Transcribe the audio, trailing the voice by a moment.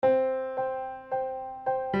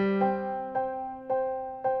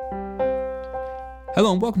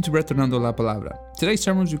Hello and welcome to Retornando la Palabra. Today's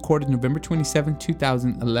sermon was recorded November 27,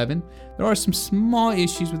 2011. There are some small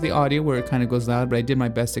issues with the audio where it kind of goes loud, but I did my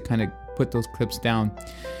best to kind of put those clips down.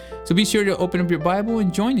 So be sure to open up your Bible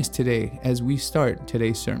and join us today as we start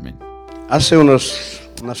today's sermon. Hace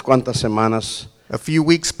unas cuantas semanas A few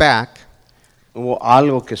weeks back, hubo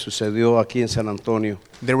algo que sucedió aquí en San Antonio.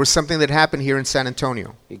 there was something that happened here in San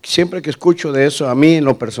Antonio. Y siempre que escucho de eso, a mí en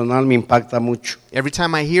lo personal me impacta mucho. Every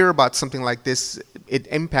time I hear about something like this, it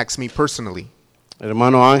impacts me personally. El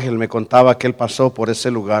hermano Ángel me contaba que él pasó por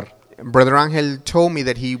ese lugar. Brother Angel told me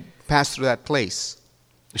that he passed through that place.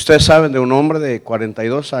 Ustedes saben de un hombre de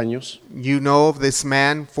 42 años You know of this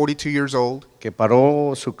man, 42 years old, que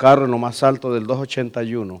paró su carro en lo más alto del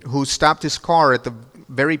 281 who stopped his car at the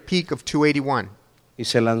very peak of 281, y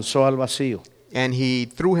se lanzó al vacío. and he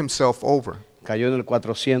threw himself over. Cayó en el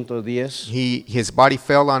 410. His body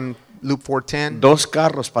fell on Loop 410, Dos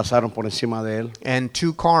carros pasaron por encima de él. and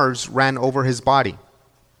two cars ran over his body.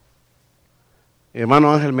 El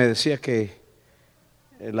hermano Ángel me decía que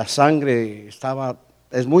la sangre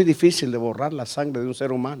es muy difícil de borrar la sangre de un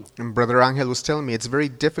ser humano. And Brother Angel was telling me it's very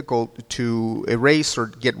difficult to erase or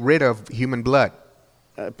get rid of human blood.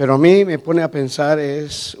 Pero a mí me pone a pensar,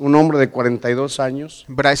 es un hombre de 42 años,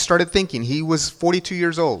 But I started thinking, he was 42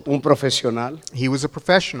 years old. un profesional, He was a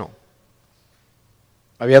professional.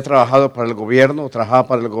 había trabajado para el gobierno, trabajaba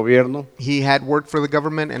para el gobierno. He had worked for the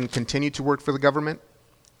government and continued to work for the government.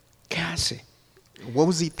 ¿Qué hace What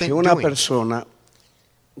was he que una doing? persona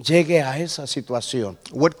llegue a esa situación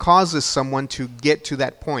What causes someone to get to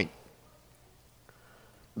that point?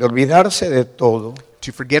 de olvidarse de todo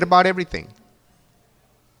To forget about everything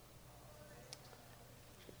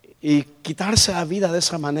y quitarse la vida de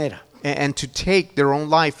esa manera, and to take their own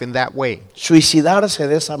life in that way? suicidarse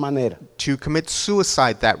de esa manera? To commit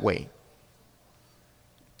suicide that way?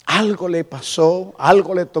 Algo le pasó,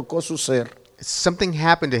 algo le tocó su ser. Something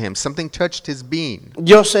happened to him. Something touched his being.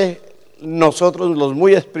 Yo sé, nosotros los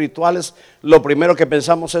muy espirituales, lo primero que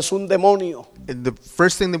pensamos es un demonio. The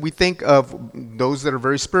first thing that we think of, those that are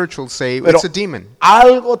very spiritual say, Pero it's a demon.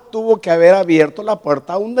 algo tuvo que haber abierto la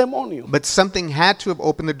puerta a un demonio. But something had to have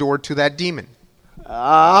opened the door to that demon.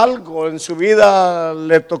 Algo en su vida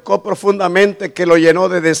le tocó profundamente que lo llenó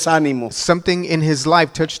de desánimo. Something in his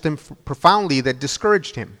life touched him profoundly that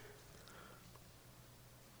discouraged him.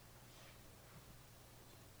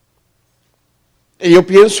 Y yo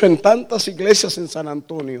pienso en tantas iglesias en San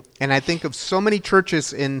Antonio, And I think of so many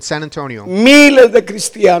churches in San Antonio, miles de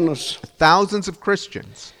cristianos. thousands of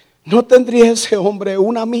Christians. ¿No tendría ese hombre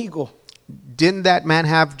un amigo, Didn't that man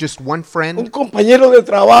have just one un friend, compañero de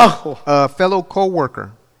trabajo a fellow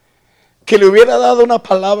co-worker, que le hubiera dado una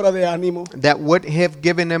palabra de ánimo, that would have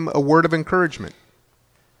given him a word of encouragement?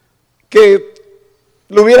 que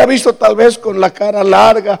lo hubiera visto tal vez con la cara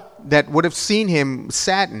larga That would have seen him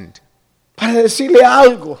saddened, para decirle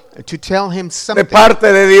algo to tell him de something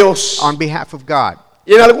parte de Dios? on behalf of God?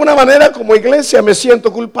 Y en alguna manera como iglesia me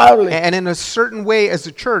siento culpable, And in a certain way, as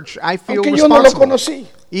a church, I feel aunque yo no lo responsible, conocí,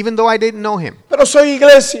 even though I didn't know him. pero soy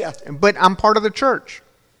iglesia. But I'm part of the church.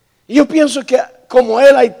 Y yo pienso que como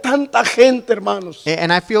él hay tanta gente, hermanos,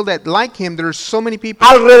 And I feel that like him, there are so many people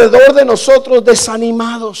alrededor de nosotros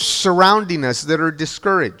desanimados, surrounding us that are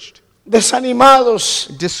discouraged,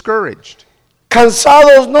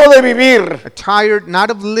 cansados no de vivir, tired not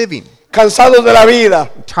of living, cansados de la vida,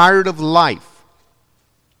 tired of life.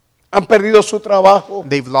 han perdido su trabajo,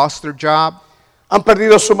 They've lost their job, han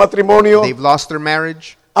perdido su matrimonio, they've lost their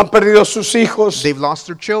marriage, han perdido sus hijos, they've lost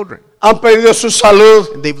their children, han perdido su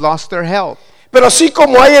salud. they've lost their health. Pero así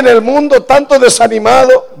como hay en el mundo tanto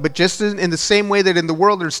desanimado, But just in the same way that in the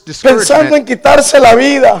world there's pensando en discouragement, quitarse la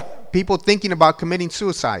vida, people thinking about committing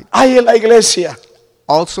suicide, hay en la iglesia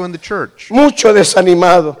also in the church, mucho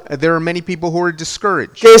desanimado there are many people who are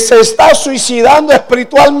discouraged, que se está suicidando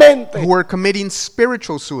espiritualmente. who are committing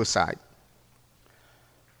spiritual suicide.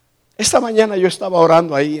 Esta mañana yo estaba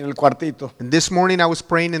orando ahí en el cuartito And this morning I was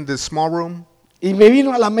praying in the small room, y me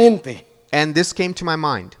vino a la mente, and this came to my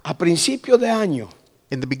mind. a principio de año,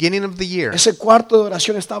 In the beginning of the year, ese cuarto de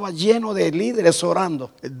oración estaba lleno de líderes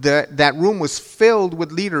orando. that room was filled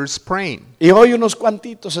with leaders praying. Y hoy unos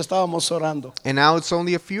cuantitos estábamos orando. And now it's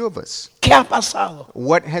only a few of us. ¿Qué ha pasado?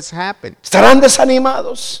 What has happened? ¿Estarán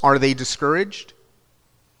desanimados? Are they discouraged?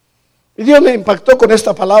 Y Dios me impactó con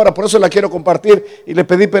esta palabra, por eso la quiero compartir y le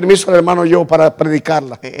pedí permiso al hermano yo para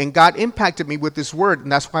predicarla. And God impacted me with this word,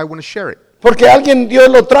 and that's why I want to share it. Porque alguien Dios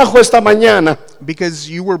lo trajo esta mañana Because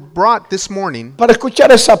you were brought this morning para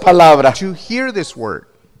escuchar esa palabra. to hear this word.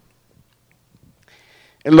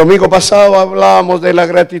 El domingo pasado hablábamos de la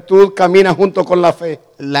gratitud camina junto con la fe.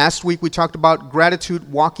 Last week we talked about gratitude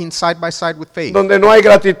walking side by side with faith. Donde no hay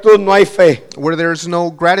gratitud, no hay fe. Where there's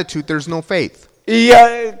no gratitude, there's no faith. Y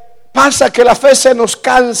pasa que la fe se nos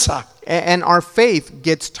cansa. And our faith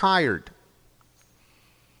gets tired.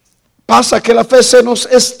 Pasa que la fe se nos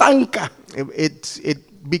estanca.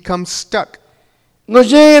 It becomes stuck. Nos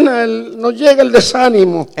llega el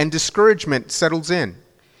desánimo. And discouragement settles in.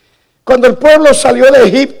 Cuando el pueblo salió de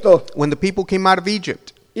Egipto When the people came out of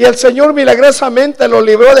Egypt, y el Señor milagrosamente los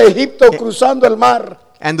libró de Egipto cruzando el mar,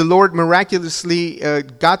 and the Lord miraculously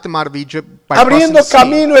got them out of Egypt by crossing abriendo the sea.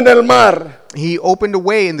 camino en el mar, He opened a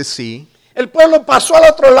way in the sea. el pueblo pasó al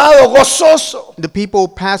otro lado gozoso. The people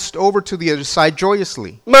passed over to the other side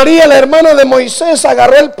joyously. María, la hermana de Moisés,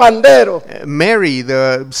 agarró el pandero Mary,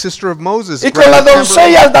 the sister of Moses, y grabbed con las the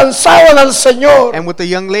tambourine, doncellas danzaban al Señor and with the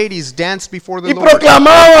young ladies danced before the y Lord.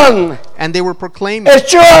 proclamaban: And they were proclaiming,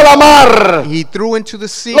 echó a la mar He threw into the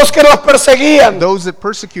sea los que nos perseguían, those that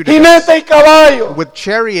persecuted us, jinete y caballo, with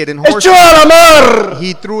chariot and echó horses. a la mar.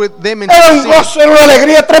 He threw them into Era un the sea. gozo, era una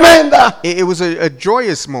alegría tremenda. It was a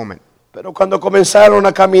joyous moment. Pero cuando comenzaron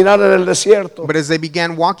a caminar en el desierto, But as they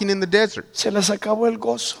began walking in the desert, se les acabó el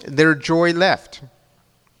gozo. their joy left.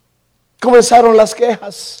 Comenzaron las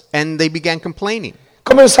quejas, And they began complaining.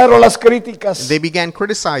 comenzaron las críticas, They began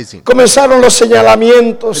criticizing. comenzaron los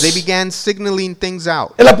señalamientos, They began signaling things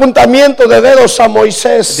out. el apuntamiento de dedos a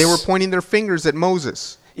Moisés, They were pointing their fingers at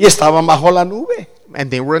Moses. y estaban bajo la nube.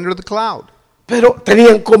 And they were under the cloud. Pero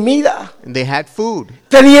tenían comida, And they had food.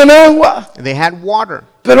 tenían agua, And they had water.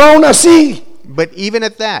 pero aún así But even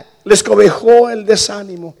at that, les cobijó el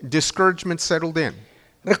desánimo. discouragement settled in.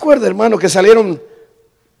 Recuerda, hermano, que salieron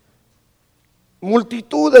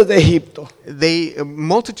multitudes de Egipto,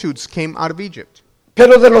 Multitudes came out of Egypt.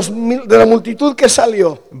 pero de la multitud que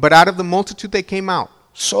salió, But out of the multitude that came out,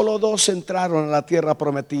 solo 2 entraron a la tierra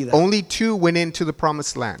prometida. only 2 went into the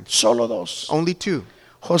promised land. Solo 2. Only 2.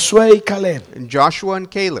 Josué y Caleb. And Joshua and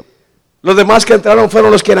Caleb. Los demás que entraron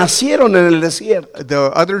fueron los que nacieron en el desierto.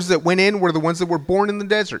 The others that went in were the ones that were born in the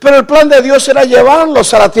desert. Pero el plan de Dios era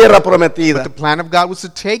llevarlos a la tierra But prometida. the plan of God was to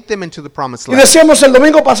take them into the promised Y land. decíamos el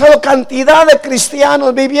domingo pasado, cantidad de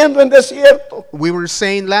cristianos viviendo en desierto, We were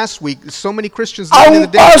saying last week, so many Christians a living in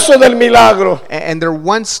un the desert, paso del milagro, and they're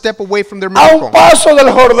one step away from their a miracle, un paso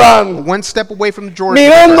del Jordán, one step away from the Jordan,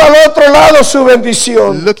 mirando al otro lado su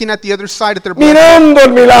bendición, looking at the other side at their blessing, mirando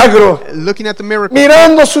el milagro, looking at the miracle,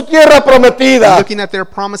 mirando su tierra prometida. looking at their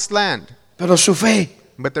promised land. Pero su fe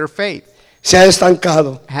But their faith se ha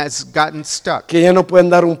estancado, has gotten stuck. que ya no pueden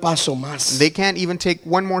dar un paso más, They can't even take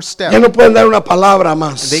one more ya step. no pueden dar una palabra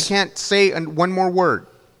más. They can't say one more word.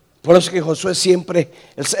 Por eso que Josué siempre,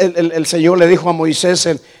 el Señor le dijo a Moisés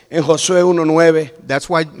en Josué 1:9, That's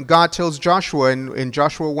why God tells Joshua in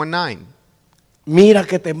Joshua 1:9, mira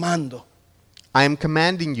que te mando, I am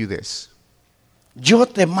commanding you this. yo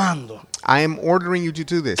te mando I am ordering you to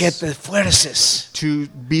do que this, te esfuerces, to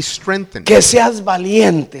be strengthened que seas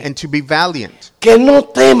valiente, and to be valiant. que no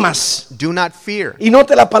temas. Do not fear. Y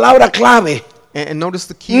note la palabra clave, And notice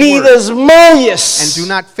the key ni word. And desmayes. do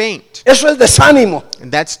not faint. Eso es desánimo. And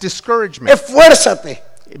that's discouragement. Esfuérzate,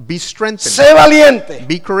 Be strengthened. sé valiente,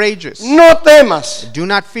 Be courageous. no temas, Do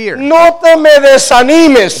not fear. no te me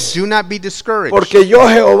desanimes, Do not be discouraged. porque yo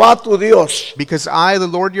Jehová tu Dios, Because I, the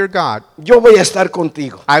Lord your God, yo voy a estar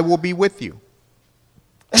contigo. I will be with you.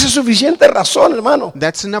 Esa es suficiente razón, hermano,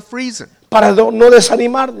 That's enough reason para no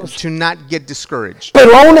desanimarnos. to not get discouraged.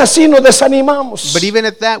 Pero aún así nos desanimamos. But even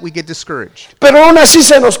at that, we get discouraged. Pero aún así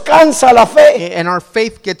se nos cansa la fe. And our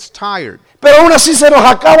faith gets tired. Pero aún así se nos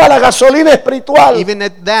acaba la gasolina espiritual. Even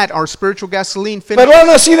at that, our spiritual gasoline Pero finishes. aún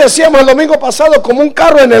así decíamos el domingo pasado, como un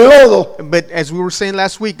carro en el lodo. But as we were saying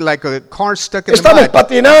last week, like a car stuck in the Estamos mud,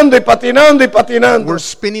 patinando y patinando y patinando. we're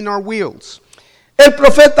spinning our wheels. El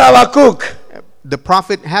profeta Habacuc, The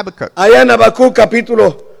prophet Habakkuk, allá en Habacuc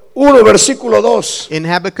capítulo 1, versículo 2. in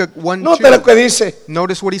Habakkuk 1:2, Note lo que dice.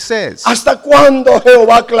 notice what he says. ¿Hasta cuándo,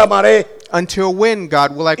 Jehová, clamaré Until when,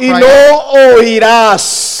 God, will I y cry out, no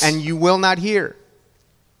oirás? and you will not hear?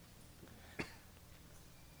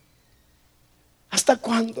 ¿Hasta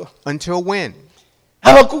cuándo? Until when?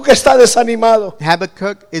 Habacuc está desanimado.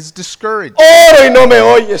 Habakkuk is discouraged. Oro y no me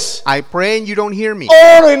oyes. I pray and you don't hear me.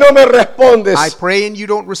 Oro y no me respondes. I pray and you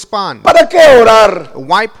don't respond. ¿Para qué orar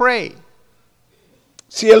Why pray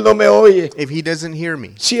si él no me oye? if he doesn't hear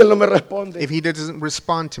me? Si él no me responde. If he doesn't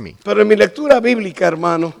respond to me? Pero en mi lectura bíblica,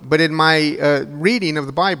 hermano, But in my reading of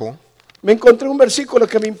the Bible, me encontré un versículo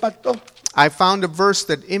que me impactó. I found a verse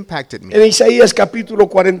that impacted me. En Isaías capítulo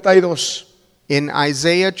 42. In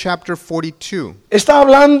Isaiah chapter 42, Está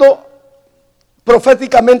hablando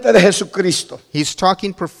proféticamente de Jesucristo, He's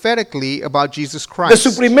talking prophetically about Jesus de su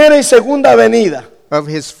Christ, primera y segunda venida. of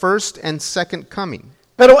his first and second coming.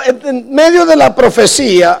 Pero en medio de la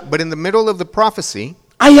profecía But in the middle of the prophecy,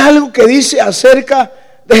 hay algo que dice acerca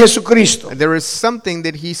de Jesucristo. there is something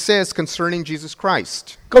that he says concerning Jesus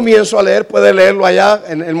Christ. Comienzo a leer, puede leerlo allá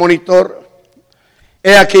en el monitor.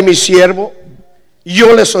 He aquí mi siervo,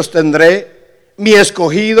 yo le sostendré, mi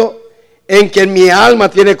escogido, en quien mi alma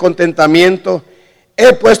tiene contentamiento.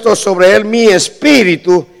 He puesto sobre él mi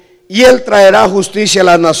espíritu, y él traerá justicia a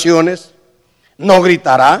las naciones. No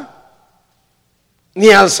gritará, ni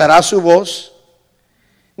alzará su voz,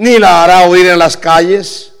 ni la hará oír en las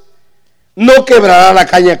calles. No quebrará la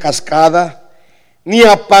caña cascada, ni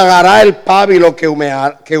apagará el pábilo que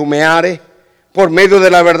humeare. Por medio de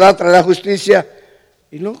la verdad traerá justicia.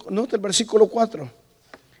 Y nota el versículo 4.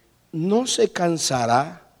 No se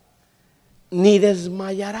cansará ni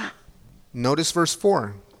desmayará. Notice verse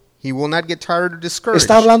 4. He will not get tired or discouraged.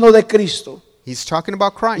 Está hablando de Cristo. He's talking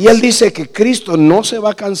about Christ. Y él dice que Cristo no se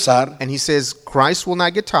va a cansar, And he says Christ will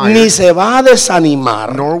not get ni tired, se va a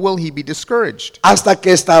desanimar, nor will he be discouraged, hasta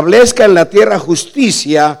que establezca en la tierra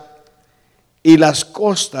justicia, y las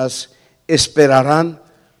costas esperarán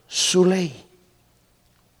su ley.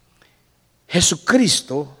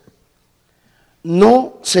 Jesucristo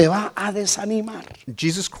no se va a desanimar.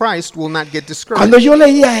 Jesus Christ will not get Cuando discouraged. yo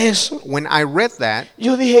leía eso, When I read that,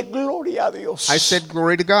 yo dije, gloria a Dios. I said,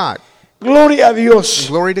 glory to God. Gloria a Dios.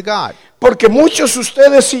 Glory to God. Porque muchos de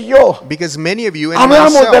ustedes y yo Because many of you and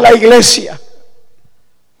hablamos de la myself, iglesia.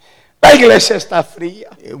 La iglesia está fría.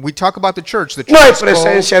 we talk about the church. The No hay church is cold.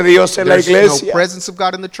 presencia de Dios en la There's no iglesia. presence of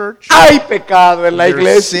God in the church. Hay pecado en la There's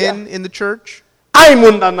iglesia. sin in the church. Hay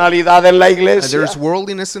mundanalidad en la iglesia. There's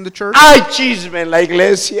worldliness in the church. Hay chisme en la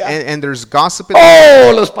iglesia. And there's gossip in the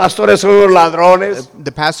Oh, los pastores son unos ladrones.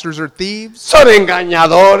 The pastors are thieves. Son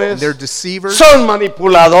engañadores. They're deceivers. Son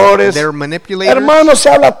manipuladores. They're manipulators. Hermanos, se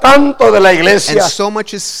habla tanto de la And iglesia. so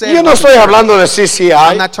much is said. Yo no about the estoy church. hablando de I'm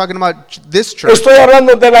CCI. not talking about this church. Estoy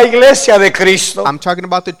hablando de la iglesia de Cristo. I'm talking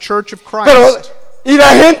about the church of Pero, Christ. y la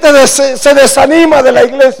gente se desanima de la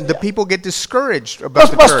iglesia. The people get discouraged Los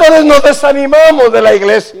about the church. pastores nos desanimamos de la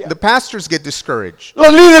iglesia. The pastors get discouraged.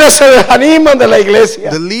 Los líderes se desaniman de la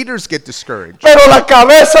iglesia. The leaders get discouraged. Pero la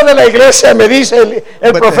cabeza de la iglesia, me dice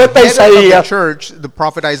el But profeta the head of the Isaías, church, the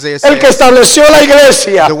prophet Isaiah el que says, estableció la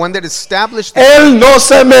iglesia, the one that established the él no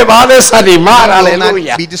se me va a desanimar, will aleluya.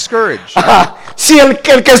 not be discouraged. Ajá. Si el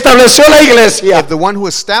que estableció la iglesia If the one who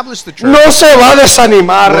established the church no se va a will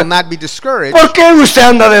desanimar, not be discouraged, ¿por qué usted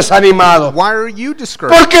anda desanimado? why are you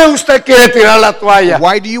discouraged? ¿Por qué usted quiere tirar la toalla?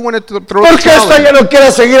 Why do you want to throw ¿Por the qué towel usted ya in? no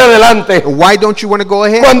quiere seguir adelante? Why don't you want to go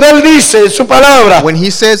ahead? Cuando él dice en su palabra When he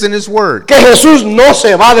says in his word que Jesús no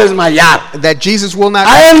se va a desmayar, that Jesus will not,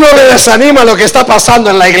 a él no le desanima lo que está pasando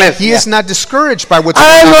en la he iglesia. is not discouraged by what's A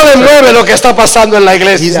going él on no in le the church. mueve lo que está pasando en la He's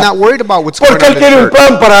iglesia. not worried about what's going Porque on él in tiene the un church.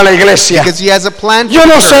 plan para la iglesia. Because he has a plan for Yo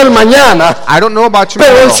no the sé church. el mañana, I don't know about pero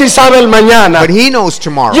tomorrow, él sí sabe el mañana. but he knows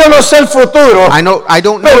tomorrow. Yo no sé el futuro, I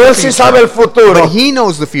don't know pero él the sí future, sabe el futuro. but he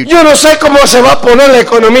knows the future. Yo no sé cómo se va a poner la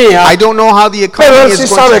economía, I don't know how the pero economy él sí is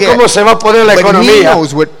going to sabe cómo get, se va a poner la but he economía.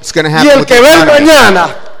 knows what's going to Y happen el with the que ve el economy.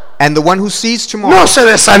 mañana And the one who sees tomorrow no se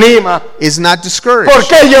desanima. is not discouraged. ¿Por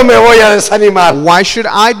qué yo me voy a desanimar? Why should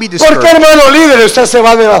I be ¿Por qué, discouraged? hermano líder, usted se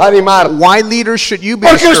va a desanimar? Why, leaders, should you be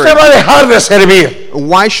 ¿Por qué usted va discouraged? a dejar de servir?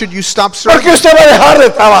 Why should you stop ¿Por qué serving? usted va a dejar de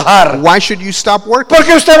trabajar? Why should you stop working? ¿Por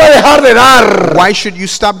qué usted va a dejar de dar? Why should you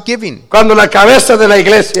stop giving? Cuando la cabeza de la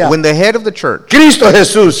iglesia, When the head of the church, Cristo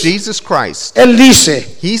Jesús, Jesus Christ, él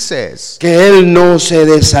dice he says que él no se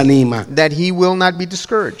desanima. that he will not be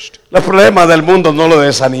discouraged. Los problemas del mundo no lo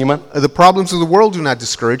desaniman. The problems of the world do not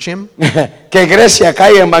discourage him. Que Grecia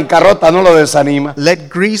caiga en bancarrota no lo desanima. Let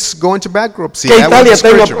Greece go into bankruptcy. Que That won't Italia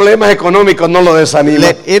tenga discourage him. problemas económicos no lo desanima.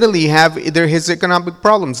 Let Italy have his economic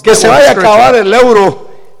problems. Que That se won't vaya a discourage acabar him. el euro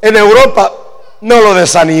en Europa no lo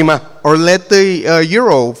desanima. Or let the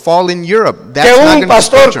euro fall in Europe. Que That's not un going to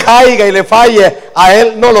pastor discourage him. caiga y le falle a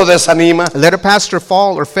él no lo desanima. Let a pastor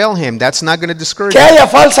fall or fail him. That's not going to discourage Que him. haya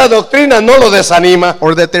falsa doctrina no lo desanima.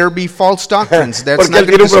 Or that there be false doctrines. That's Porque not él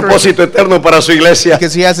going to tiene un discourage him. propósito eterno para su iglesia.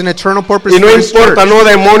 Because he has an eternal purpose Y no for his church. importa, no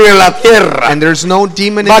demonio en la tierra And there's no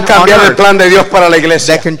demon va a on cambiar el earth plan de Dios para la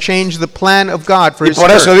iglesia. that can change the plan of God for Y his por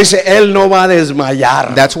eso church. dice, él no va a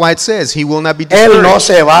desmayar. That's why it says he will not be Él no discouraged.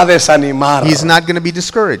 se va a desanimar. He's not going to be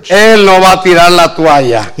discouraged. Él no va a tirar la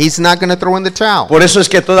toalla. He's not going to throw in the towel. Por eso es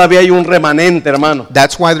que todavía hay un remanente, hermano,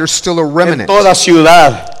 That's why there's still a en remnant toda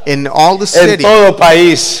ciudad in all the en city, todo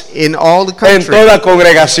país, in all the en country, toda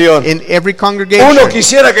congregación. in every Uno congregation.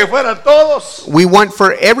 quisiera que fueran todos, We want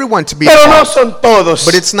for everyone to be pero no taught, son todos.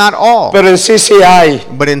 but it's not all. Pero en sí sí hay.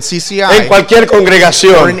 But in En CCI cualquier or in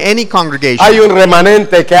congregación any congregation, hay un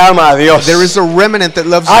remanente que ama a Dios. there is a remnant that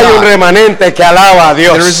loves Hay un God. remanente que alaba a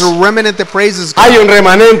There is Dios. a remnant that praises Hay God. un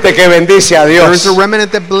remanente que bendice a There is Dios. a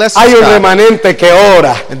remnant that blesses Hay un God. remanente que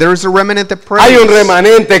ora. And there is a remnant that Hay un prays.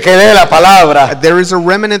 remanente que lee la palabra. There is a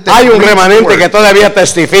remnant that Hay un reads the remanente que word. todavía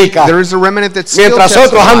testifica. There is a remnant that still Mientras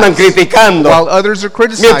otros andan testifies, criticando, while others are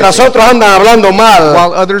mientras criticizing, otros andan hablando mal,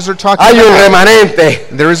 while others are talking hay un bad. remanente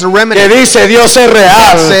There is a que remnant dice Dios es that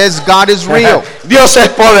real. says God is real. Dios es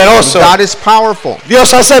poderoso. God is powerful.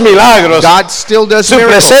 Dios hace milagros. God still does Su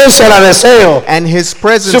miracles. presencia la deseo. And His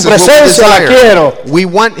presence Su is what we presencia la desire. quiero. We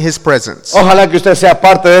want His presence. Ojalá que usted sea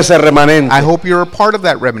parte de ese remanente. I hope you're a part of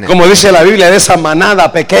that remnant. Como dice la Biblia, de esa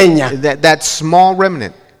manada pequeña. That small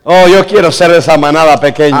remnant. Oh, yo quiero ser de esa manada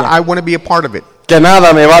pequeña. I want to be a part of it. Que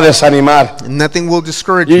nada me va a desanimar. Nothing will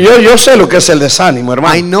discourage Y me. yo sé lo que es el desánimo, I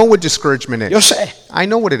hermano. know what discouragement Yo is. sé. I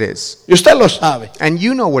know what it is. Y usted lo sabe. And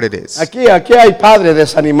you know what it is. Aquí hay padres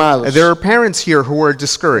desanimados. There are parents here who are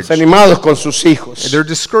discouraged. Desanimados con sus hijos. They're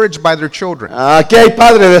discouraged by their children. Aquí hay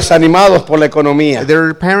padres desanimados por la economía. There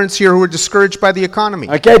are parents here who are discouraged by the economy.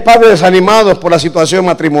 Aquí hay padres desanimados por la situación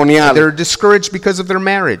matrimonial. They're discouraged because of their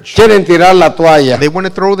marriage. Quieren tirar la toalla. They want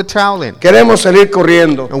to throw the towel in. Queremos salir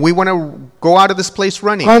corriendo. And we want to go out of this place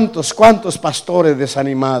running. ¿Cuántos pastores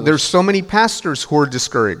desanimados? There's so many pastors who are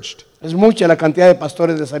discouraged. Es mucha la cantidad de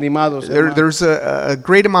pastores desanimados. hermano. There's a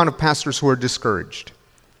great amount of pastors who are discouraged.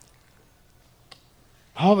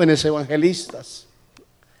 Jóvenes evangelistas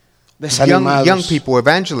Young desanimados. people,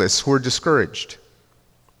 evangelists who are discouraged.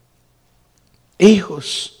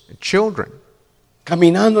 Hijos Children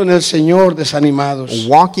caminando en el Señor desanimados.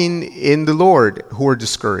 walking in the Lord who are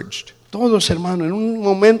discouraged. Todos, hermano, en un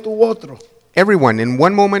momento u otro Everyone, in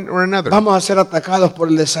one moment or another, vamos a ser atacados por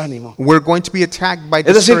el desánimo. we're going to be attacked by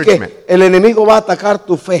Es decir, discouragement. que el enemigo va a atacar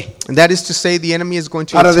tu fe. And that is to say, the enemy is going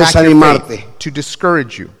to Para attack your desanimarte. faith, to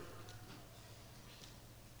discourage you.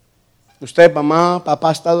 Usted, mamá, papá,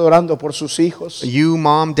 ha estado orando por sus hijos, You,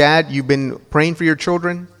 mom, dad, you've been praying for your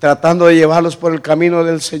children, tratando de llevarlos por el camino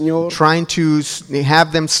del Señor. trying to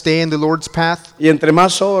have them stay in the Lord's path. Y entre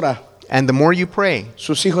más ora, And the more you pray,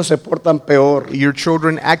 sus hijos se portan peor, your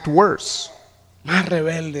children act worse más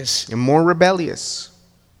rebeldes. and more rebellious.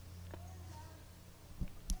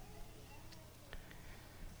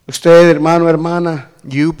 Usted, hermano, hermana,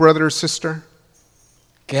 You, brother or sister,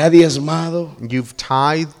 que ha diezmado, you've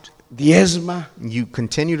tithed, diezma, you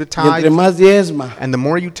continue to y entre tithe, más diezma, and the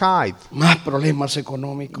more you tithe, más problemas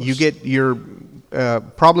económicos. you get your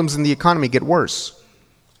problems in the economy get worse.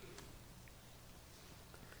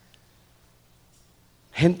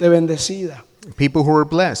 Gente bendecida, People who are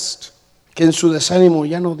blessed, que en su desánimo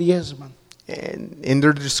ya no diezman. and in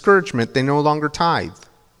their discouragement, they no longer tithe.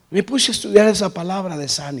 Me puse a estudiar esa palabra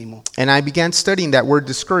desánimo. And I began studying that word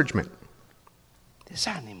discouragement.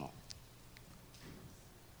 Desánimo.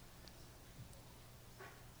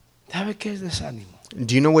 ¿Sabe qué es desánimo?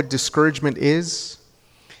 Do you know what discouragement is?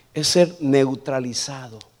 Es ser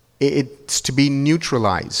neutralizado. It's to be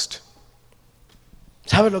neutralized.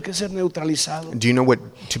 ¿Sabe lo que es ser neutralizado? Do you know what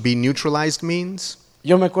to be neutralized means?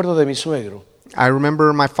 Yo me acuerdo de mi suegro, I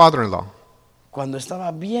remember my father-in-law cuando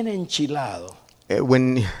estaba bien enchilado.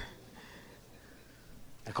 when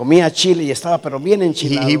Comía chile y estaba pero bien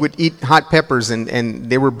enchilado. he would eat hot peppers and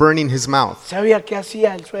they were burning his mouth. ¿Sabía qué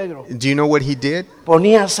hacía el suegro? Do you know what he did?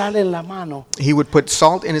 Ponía sal en la mano, He would put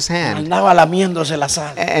salt in his hand andaba lamiéndose la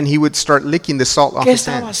sal. and he would start licking the salt off ¿Qué his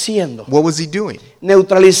estaba hand. haciendo? What was he doing?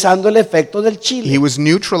 Neutralizando el efecto del He chile. was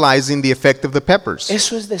neutralizing the effect of the peppers.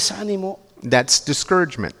 Eso es desánimo. That's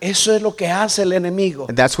discouragement. Eso es lo que hace el enemigo.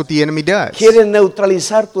 And that's what the enemy does. Quiere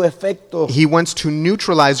neutralizar tu efecto He wants to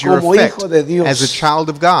neutralize your como effect hijo de Dios, as a child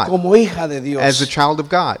of God. como hija de Dios. As a child of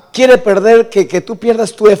God. Quiere perder que tú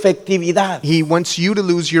pierdas tu efectividad. He wants you to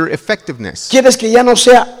lose your effectiveness. Quieres que ya no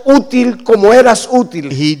sea útil como eras útil.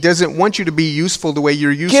 He doesn't want you to be useful the way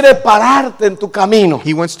you're useful. Quiere pararte en tu camino.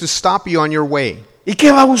 He wants to stop you on your way. ¿Y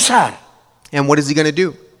qué va a usar? And what is he going to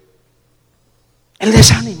do? El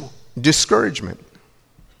desánimo. Discouragement.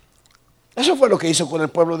 Eso fue lo que hizo con el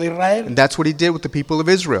pueblo de Israel. And that's what he did with the people of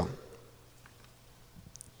Israel.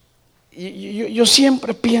 Yo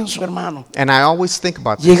siempre pienso, hermano, And I always think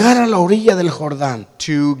about this. llegar a la orilla del Jordán.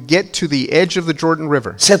 To get to the edge of the Jordan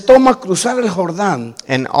River. Se toma cruzar el Jordán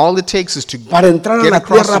And all it takes is to para entrar a get la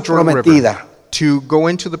across tierra the Jordan River prometida. to go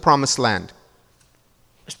into the promised land.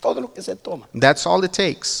 Es todo lo que se toma. That's all it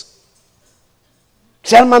takes.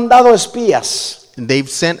 Se han mandado espías They've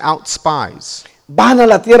sent out spies. Van a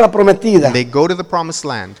la tierra prometida, They go to the promised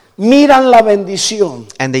land miran la bendición,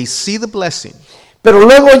 and they see the blessing. pero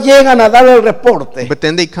luego llegan a dar el reporte But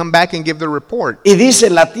then they come back and give the report. y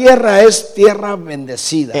dicen la tierra es tierra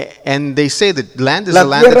bendecida. And they say that land is La a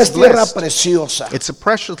land tierra that's es tierra blessed. preciosa. It's a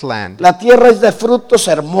precious land. La tierra es de frutos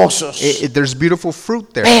hermosos. There's beautiful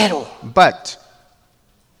fruit there. Pero But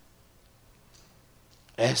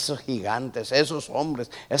esos gigantes, esos hombres,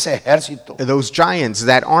 ese ejército, those giants,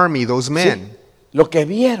 that army, those men, lo que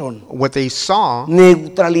vieron what they saw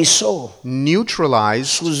neutralizó neutralized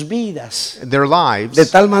sus vidas their lives de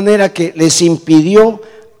tal manera que les impidió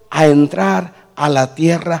a entrar a la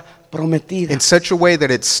tierra prometida. in such a way that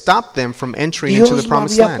it stopped them from entering into the Dios lo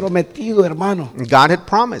promised había land. prometido, hermano. God had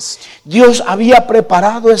promised. Dios había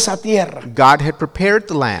preparado esa tierra, God had prepared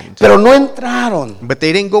the land. pero no entraron But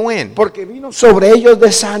they didn't go in porque vino sobre ellos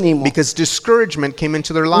desánimo. because discouragement came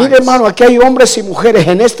into their Mire, lives. hermano, aquí hay hombres y mujeres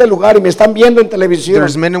en este lugar y me están viendo en televisión,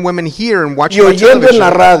 There's men and women here and y watching on oyendo en la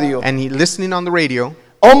television radio, and listening on the radio,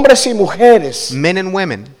 hombres y mujeres men and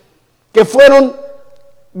women que fueron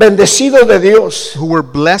bendecidos de Dios, who were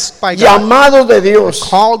blessed by God, llamados de Dios,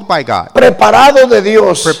 called by God, preparados de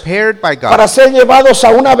Dios prepared by para God ser llevados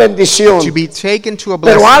a una bendición. to be taken to a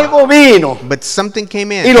Pero blessing. algo vino But something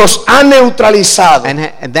came y in, los ha neutralizado,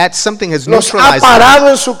 and that something has los ha neutralized them. parado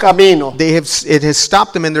en su camino, It has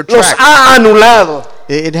stopped them in their los tracks. ha anulado,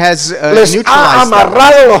 It has les ha neutralized them.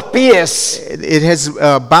 amarrado los pies It has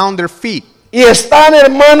bound their feet, y están,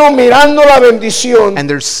 hermano, mirando la bendición. and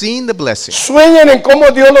they're seeing the blessing. Sueñan en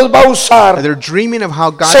cómo Dios los va a usar. They're dreaming of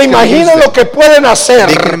how God Se can use imaginan them. lo que pueden hacer,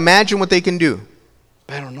 They can imagine what they can do,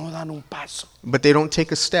 pero no dan un paso, but they don't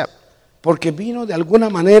take a step porque vino de alguna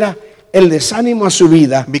manera el desánimo a su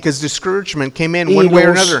vida because discouragement came in y one way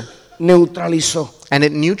or los another, neutralizó. and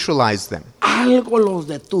it neutralized them. Algo los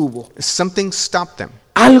detuvo, Something stopped them.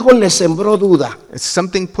 algo les sembró duda,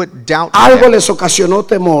 Something put doubt in algo them. les ocasionó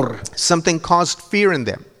temor Something caused fear in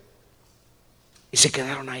them, y se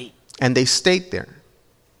quedaron ahí. and they stayed there.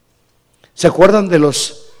 ¿Se acuerdan de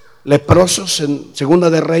los leprosos en Segunda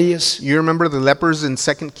de Reyes? You remember the lepers in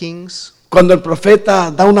 2 Kings? Cuando el profeta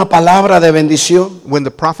da una palabra de bendición When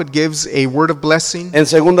the prophet gives a word of blessing, en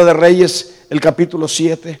Segunda de Reyes, el capítulo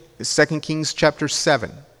 7, 2 Kings chapter 7.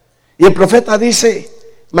 y el profeta dice,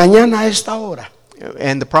 mañana a esta hora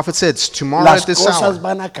And the prophet says, tomorrow las at this cosas hour,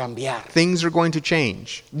 van a cambiar. things are going to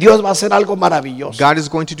change. Dios va a hacer algo maravilloso. God is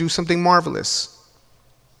going to do something marvelous.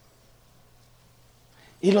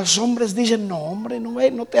 Y los hombres dicen, no hombre,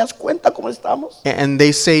 no te das cuenta cómo estamos. And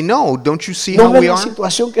they say, no, don't you see No how ves we la are?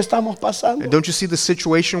 situación que estamos pasando. Don't you see the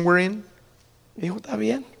situation we're in? Dijo, está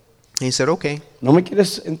bien. And he said, okay, No me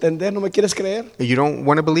quieres entender, no me quieres creer. you don't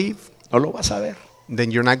want to believe? No lo vas a ver.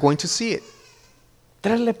 Then you're not going to see it.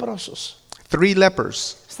 3 leprosos 3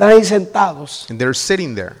 lepers, están ahí sentados and they're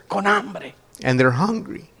sitting there, con hambre. and they're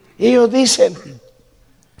hungry. Y ellos dicen,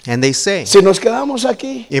 And they say, si nos quedamos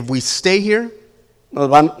aquí, if we stay here, nos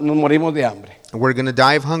morimos de hambre. we're going to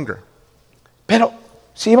die of hunger. Pero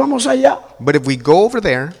si vamos allá, But if we go over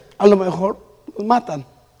there, a lo mejor nos matan.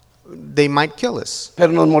 they might kill us.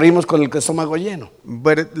 Pero nos morimos con el estómago lleno.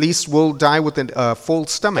 But at least we'll die with a full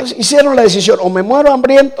stomach. Entonces hicieron la decisión, o me muero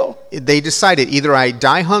hambriento, They decided either I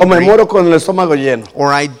die o me hungry muero con el estómago lleno.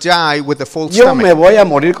 or I die with a full Yo me stomach. voy a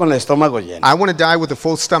morir con el estómago lleno. I want to die with a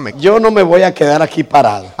full stomach. Yo no me voy a quedar aquí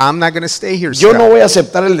parado. I'm not going to stay here Yo no stuck. voy a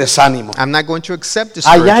aceptar el desánimo. I'm not going to accept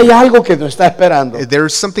Allá hay discouragement. algo que nos está esperando.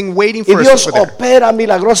 There's something waiting Y for us Dios over there. opera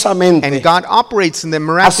milagrosamente, And God operates in them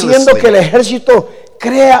haciendo que el miraculously. ejército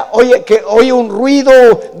crea, oye un ruido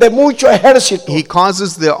de mucho ejército. He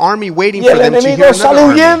causes the army waiting Y for el them to enemigo hear sale another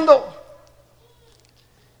army. huyendo.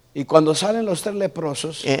 Y cuando salen los 3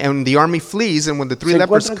 leprosos, And the army flees, and when the 3 se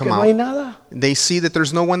lepers encuentran que come no hay out, nada. they see that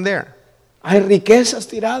there's no one there. Hay riquezas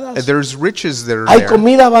tiradas. There's riches that are Hay there.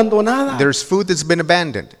 comida abandonada. There's food that's been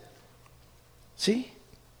abandoned. ¿Sí?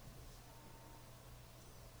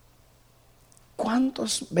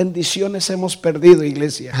 ¿Cuántas bendiciones hemos perdido,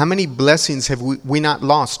 iglesia? How many blessings have we not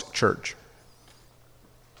lost, church?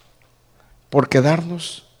 Por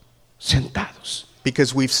quedarnos sentados.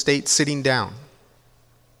 Because we've stayed sitting down.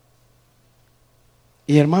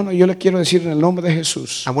 Y hermano, yo le quiero decir en el nombre de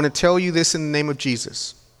Jesús, I want to tell you this in the name of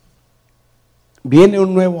Jesus. viene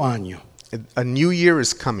un nuevo año. A new year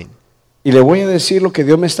is coming. Y le voy a decir lo que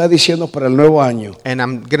Dios me está diciendo para el nuevo año. And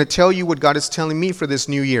I'm going to tell you what God is telling me for this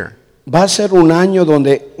new year. Va a ser un año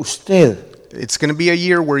donde usted, It's going to be a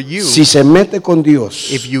year where you, si se mete con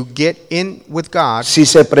Dios, if you get in with God, si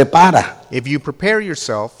se prepara, if you prepare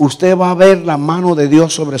yourself, usted va a ver la mano de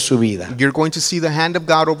Dios sobre su vida. you're going to see the hand of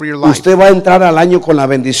God over your life. Usted va a entrar al año con la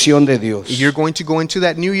bendición de Dios. You're going to go into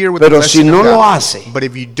that new year with Pero the si blessing no of lo God. hace, But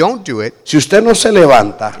if you don't do it, si usted no se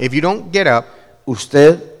levanta, if you don't get up,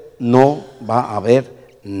 usted no va a ver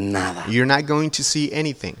nada. you're not going to see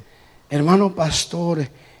anything. Hermano pastor,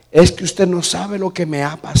 es que usted no sabe lo que me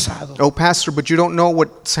ha pasado. Oh, pastor, but you don't know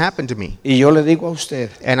what's happened to me. Y yo le digo a usted,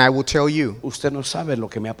 And I will tell you, usted no sabe lo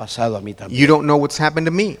que me ha pasado a mí también. you don't know what's happened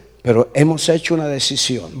to me. Pero hemos hecho una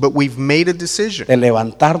decisión But we've made a decision de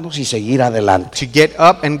levantarnos y seguir adelante. to get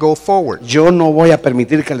up and go forward. Yo no voy a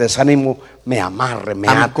permitir que el desánimo me amarre, me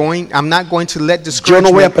ate. I'm not going to let Yo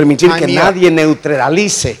no voy a discouragement permitir tie que me up. nadie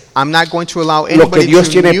neutralice. I'm not going to allow Lo que anybody Dios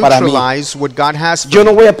to tiene para mí. neutralize what God has for Yo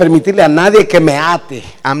no me. voy a permitirle a nadie que me ate,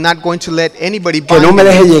 I'm not going to let anybody que no bind me me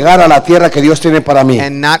deje llegar a la tierra que Dios tiene para mí.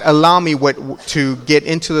 and not allow me to get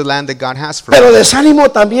into the land that God has for Pero me.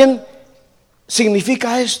 desánimo también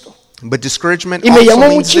significa esto. But discouragement Y me also llamó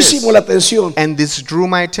means muchísimo this. la atención. And this drew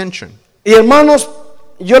my attention. Y hermanos,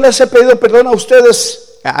 yo les he pedido perdón a ustedes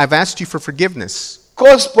I've asked you for forgiveness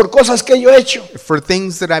por cosas que yo he hecho for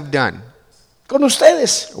things that I've done con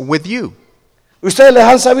ustedes. with you. Ustedes les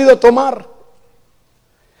han sabido tomar.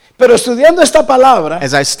 Pero estudiando esta palabra,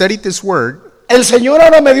 As I studied this word, el Señor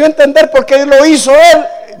ahora me dio a entender por qué lo hizo Él.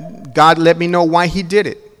 God let me know why he did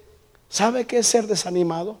it. ¿Sabe qué es ser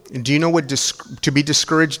desanimado? Do you know what to be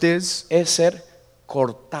discouraged is? Es ser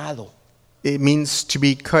cortado. It means to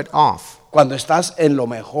be cut off. Cuando estás en lo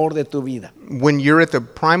mejor de tu vida. When you're at the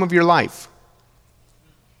prime of your life,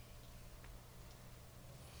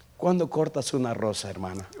 ¿Cuándo cortas una rosa,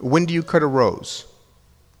 hermana? when do you cut a rose?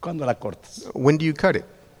 ¿Cuándo la cortas? When do you cut it?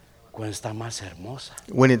 Cuando está más hermosa.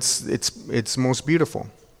 When it's most beautiful.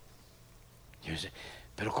 Yo dice,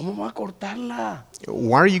 pero ¿cómo va a cortarla?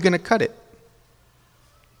 Why are you going to cut it?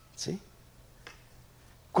 ¿Sí?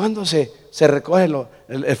 ¿Cuándo se recoge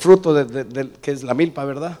el fruto que es la milpa,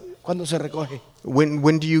 verdad? ¿Cuándo se recoge?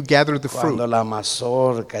 When do you gather the Cuando fruit? la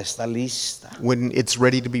mazorca está lista. When it's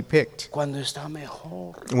ready to be picked. Cuando está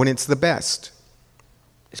mejor. When it's the best.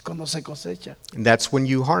 Es cuando se cosecha. And that's when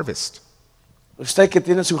you harvest. Usted que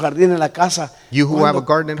tiene su jardín en la casa. You who have a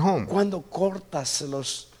garden at home. ¿Cuándo cortas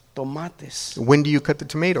los tomates? When do you cut the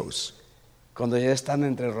tomatoes? Cuando ya están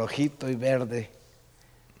entre rojito y verde.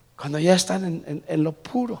 Cuando ya están en lo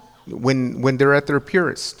puro. When they're at their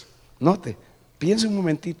purest. Note, piense un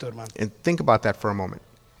momentito, hermano. And think about that for a moment.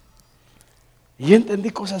 Y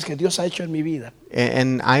entendí cosas que Dios ha hecho en mi vida.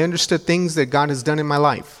 And I understood things that God has done in my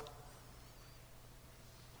life.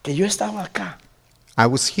 Que yo estaba acá, I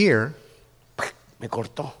was here me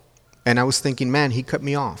cortó and I was thinking, man, he cut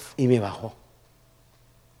me off. y me bajó.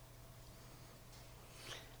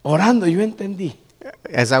 Orando yo entendí.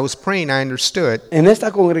 As I was praying, I understood. En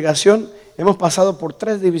esta congregación hemos pasado por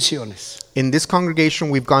 3 divisiones. In this congregation,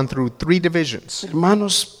 we've gone through 3 divisions.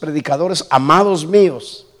 Hermanos predicadores amados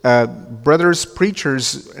míos. Brothers,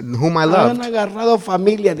 preachers, whom I Han loved. agarrado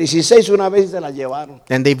familia, 16 una vez se la llevaron.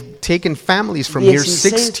 And they've taken families from here,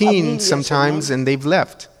 16 16 familias, sometimes, hermano. and they've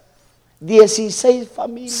left. 16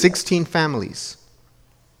 familias. 16 families.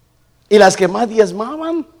 Y las que más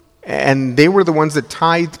diezmaban, And they were the ones that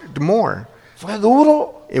tithed more. fue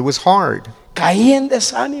duro. It was hard. Caí en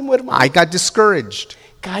desánimo, hermano. I got discouraged.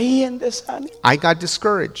 Caí en desánimo. I got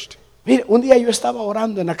discouraged. Mire, un día yo estaba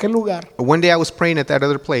orando en aquel lugar. One day I was praying at that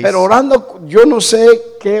other place. Pero orando, yo no sé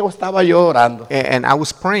qué estaba yo orando. And I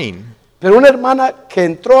was praying. Pero una hermana que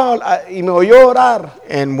entró y me oyó orar,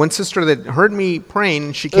 And one sister that heard me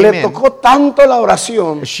praying, she le came in. tocó tanto la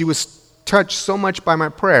oración She was touched so much by my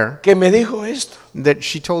prayer que me dijo esto. that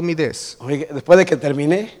she told me this. Oiga, después de que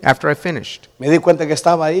terminé, After I finished, me di cuenta que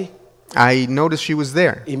estaba ahí I noticed she was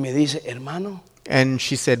there. y me dice, hermano, And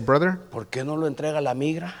she said, brother, ¿por qué no lo entrega la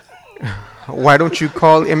migra? why don't you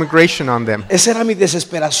call immigration on them? Esa era mi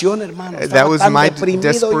desesperación, hermano. That Estaba was tan my deprimido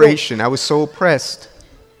yo desperation. I was so oppressed.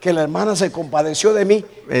 que la hermana se compadeció de mí.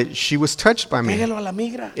 She was touched by me. Pégalo a la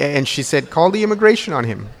migra. And she said, call the immigration on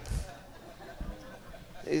him.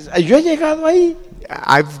 Yo he llegado ahí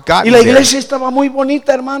I've y gotten la there. iglesia estaba muy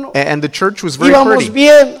bonita, hermano. And the church was very Íbamos pretty.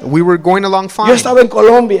 bien. We were going along Yo fine. estaba en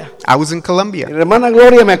Colombia. I was in Y Colombia. la hermana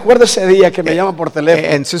Gloria, me acuerdo ese día que me llama por teléfono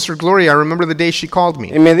And Sister Gloria, I remember the day she called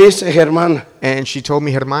y me. me dice, Germán, And she told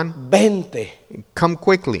me, Herman, vente, come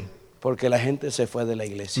quickly porque la gente se fue de la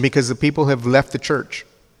iglesia. because the people have left the church.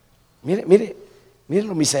 Mire, mire, mire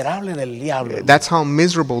lo miserable del diablo. hermano. That's how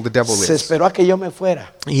miserable the devil Se is. esperó a que yo me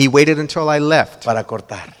fuera He waited until I left para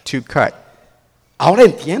cortar. to cut. Ahora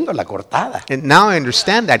entiendo la cortada. And now I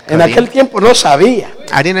understand that En aquel cutting. tiempo no sabía.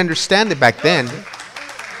 I didn't understand it back then.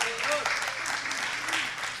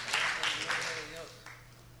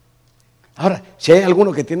 Ahora, si hay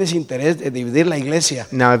alguno que tiene ese interés de dividir la iglesia,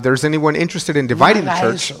 Now, if there's anyone interested in no dividing the haga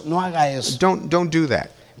church, eso, no haga eso. don't do that.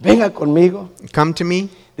 Venga conmigo, Come to me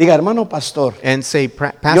diga, hermano pastor, and say, yo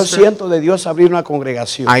Pastor, siento de Dios abrir una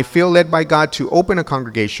congregación. I feel led by God to open a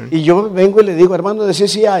congregation, Y yo vengo y le digo, hermano, de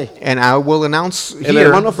CCI, and I will announce el here,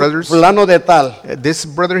 hermano brothers, fulano de tal, this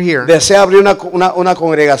brother here desea abrir una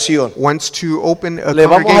congregación. wants to open a Le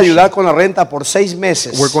vamos a congregation. ayudar con la renta por 6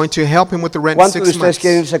 meses. We're going to help him with the rent ¿Cuántos de 6 ustedes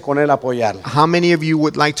quieren months. irse con él a apoyarlo? How many of you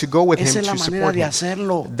would like to go with Esa him es la to manera support de him?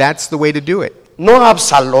 hacerlo. That's the way to do it. No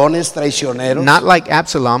absalones traicioneros. Not like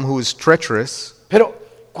Absalom, who is treacherous, Pero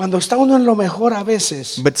cuando está uno en lo mejor a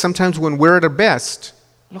veces, but sometimes when we're at our best,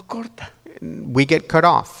 lo corta. we get cut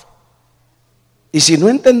off. Y si no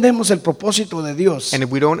entendemos el propósito de Dios, And if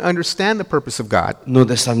we don't understand the purpose of God, nos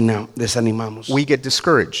desanimamos. we get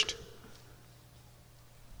discouraged.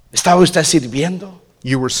 ¿Estaba usted sirviendo?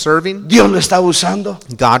 You were serving, Dios lo estaba usando.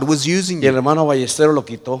 God was using Y el you, hermano Ballesteros lo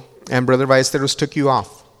quitó. and Brother Ballesteros took you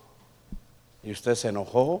off. Y usted se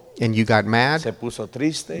enojó, And you got mad, se puso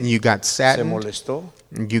triste, and you got se saddened, molestó.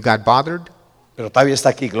 and you got bothered, Pero todavía está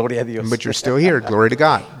aquí, gloria a Dios. but you're still here. Glory to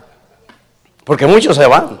God. Porque muchos se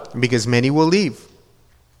van. Because many will leave.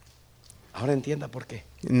 Ahora entienda por qué.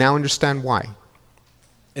 Now understand why.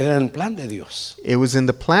 Era en el plan de Dios. It was in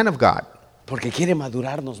the plan of God. Porque quiere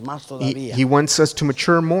madurarnos más todavía. He wants us to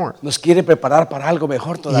mature more. Nos quiere preparar para algo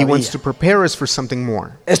mejor He todavía. wants to prepare us for something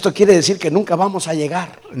more. Esto quiere decir que nunca vamos a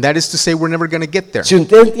llegar. And that is to say, we're never going to get there. Si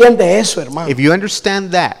usted entiende eso, hermano. If you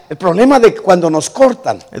understand that, El problema de cuando nos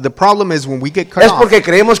cortan the problem is when we get cut es off, porque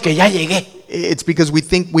creemos que ya llegué. it's because we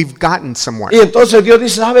think we've gotten somewhere. Y entonces Dios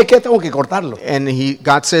dice, ¿sabe qué? Tengo que cortarlo. And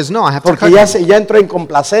God says, no, I have to Porque cut ya, him. ya entró en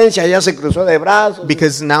complacencia, ya se cruzó de brazos.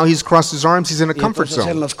 Because now he's crossed his arms, he's in a Y comfort entonces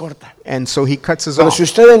Él zone. nos corta. And so he cuts us Pero off. si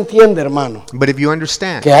usted entiende, hermano, But if you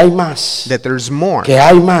understand que hay más, that there's more, que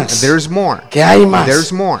hay más, there's more, que hay más,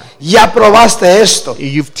 there's more. ya probaste esto.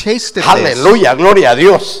 You've tasted this. Aleluya, gloria a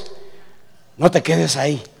Dios. No te quedes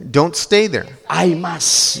ahí. Don't stay there. Hay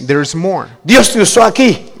más. There's more. Dios te usó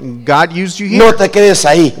aquí. God used you No here. te quedes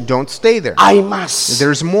ahí. Don't stay there. Hay más.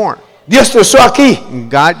 There's more. Dios te usó aquí.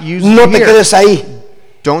 God used No you te here. quedes ahí.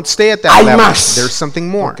 Don't stay at that Hay level. más. There's something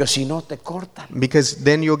more. Porque si no te cortan. Because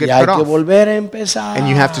then you'll get Y hay cut que off. volver a empezar. And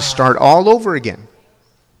you have to start all over again.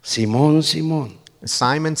 Simón, Simón.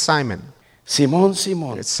 Simon, Simon. Simón,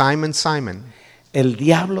 Simón. It's Simon, Simon. El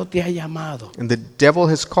diablo te ha llamado And the devil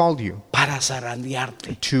has called you para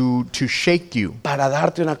zarandearte, to shake you, para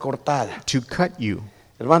darte una cortada. to cut you.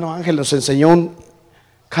 Hermano Ángel nos enseñó un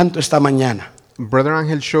canto esta mañana. Brother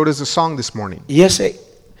Angel showed us a song this morning. Y ese,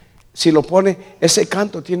 si lo pone, ese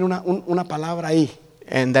canto tiene una palabra ahí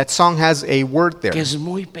And that song has a word que there es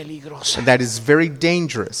muy peligrosa. that is very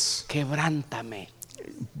dangerous. Quebrántame.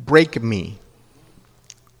 Break me.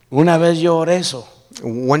 Una vez yo oré eso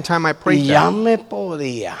One time I y prayed ya that, me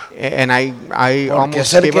podía. and I Porque almost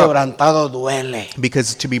ser gave up quebrantado duele.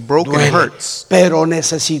 because to be broken Duele. hurts. Pero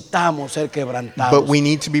necesitamos ser quebrantados. But we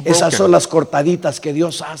need to be Esas son broken. las cortaditas que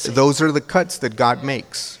Dios hace. Those are the cuts that God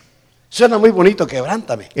makes. Suena muy bonito,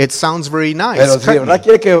 quebrántame. It sounds very nice. Pero si de cut verdad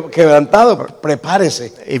me. quiere quebrantado,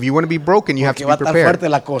 prepárese. If you want to be broken, you have Porque to va a be estar prepared. fuerte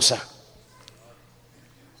la cosa.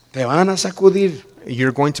 Te van a sacudir.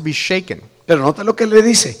 You're going to be shaken. Pero nota lo que le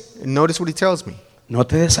dice. Notice what he tells me. No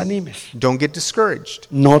te desanimes. Don't get discouraged.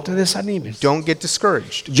 No te desanimes. Don't get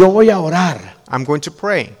discouraged. Yo voy a orar I'm going to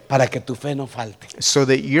pray para que tu fe no falte. so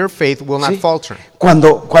that your faith will not ¿Sí? falter.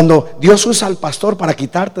 Cuando Dios usa al pastor para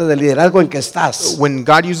quitarte del liderazgo en que estás. When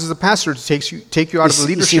God uses a pastor to take you out of the Y si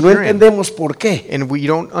leadership no you're in, entendemos por qué, and we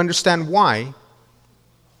don't understand why,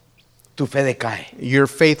 tu fe decae. your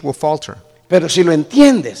faith will falter. Pero si lo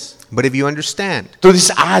entiendes, But if you understand, tú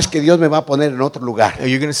dices, es que Dios me va a poner en otro lugar.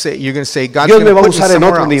 you're going to say God's Dios going me to va a put me usar en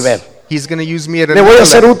somewhere otro else. nivel. He's going to use me at Le voy another a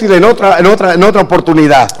ser level. útil en otra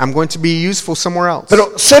oportunidad. I'm going to be useful somewhere else.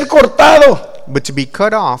 Pero ser cortado But to be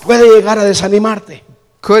cut off puede llegar a desanimarte.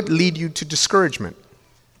 could lead you to discouragement.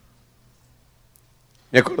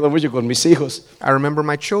 Me acuerdo mucho con mis hijos. I remember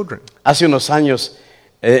my children. Hace unos años,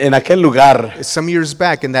 en aquel lugar, Some years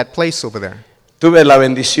back in that place over there, tuve la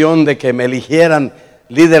bendición de que me eligieran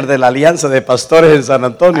líder de la Alianza de Pastores en San I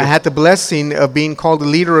Antonio. had the blessing of being called the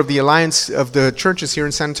leader of the alliance of the churches here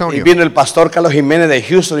in San Y Antonio. vino el pastor Carlos Jiménez de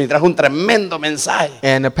Houston y trajo un tremendo mensaje.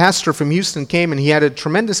 And a pastor from Houston came and he had a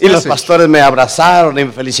tremendous Y los message. pastores me abrazaron y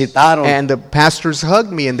me felicitaron. And the pastors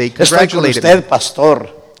hugged me and they Estoy con congratulated usted, me. pastor.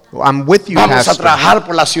 I'm with you, Vamos a pastor. trabajar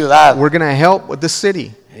por la ciudad. We're going to help with the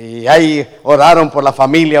city. Y ahí oraron por la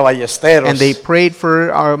familia Ballesteros. And they prayed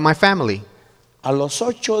for my family. A los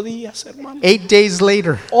 8 días, hermano. 8 days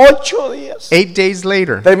later, 8 días. 8 days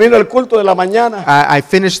later, Termino el culto de la mañana I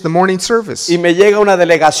finished the morning service. y me llega una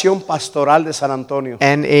delegación pastoral de San Antonio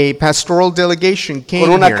And a pastoral delegation came con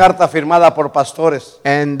una here. carta firmada por pastores.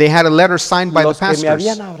 And they had a letter signed by the Los que me pastors.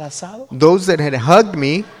 habían abrazado, Those that had hugged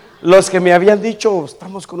me, los que me habían dicho,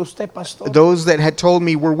 estamos con usted, pastor, those that had told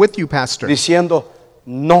me, we're with you, pastor. diciendo,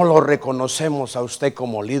 no lo reconocemos a usted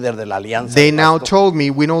como líder de la alianza. They de now pastor". told me,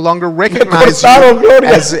 we no longer recognize cortaron, you Gloria.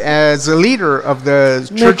 as a leader of the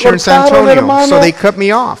Me church here in San cortaron, Antonio. hermano. So they cut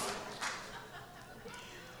me off.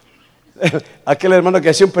 Aquel hermano que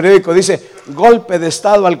hacía un periódico dice, golpe de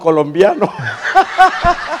estado al colombiano.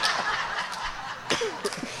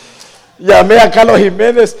 Llamé a Carlos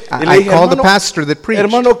Jiménez y le I dije, called the hermano, pastor that preached.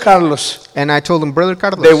 hermano Carlos, And I told him, Brother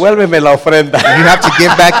Carlos, devuélveme la ofrenda. you have to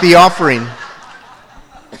give back the offering.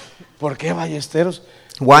 ¿Por qué, Ballesteros?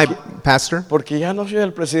 Why, pastor? Porque ya no soy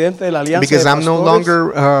el presidente de la alianza Because de I'm no pastores.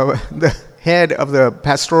 longer the head of the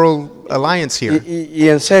pastoral alliance here. Y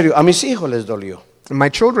en serio, a mis hijos les dolió. My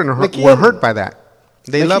children Me were quieren. hurt by that.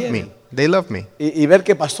 They Me love quieren. me. They love me. Y ver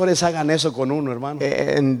que pastores hagan eso con uno, hermano.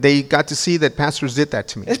 And they got to see that pastors did that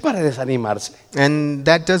to me. Es para desanimarse. And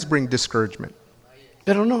that does bring discouragement.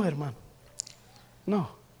 Pero no, hermano.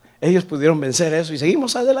 No. Ellos pudieron vencer eso y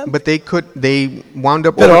seguimos adelante. But they wound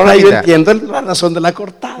up Pero ahora yo overcoming that. entiendo la razón de la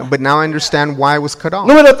cortada. But now I understand why I was cut off.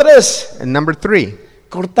 Número 3. And number 3,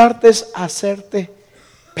 Cortarte es hacerte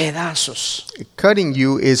pedazos. cutting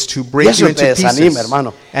you is to Y break you eso te into desanima, pieces.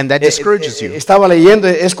 hermano. And that discourages you. Estaba leyendo,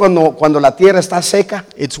 es cuando la tierra está seca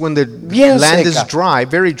It's when the Bien land seca. is dry,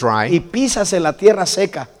 very y dry, pisas en la tierra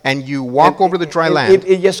seca. and you walk over the dry It- land.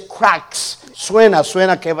 It just cracks.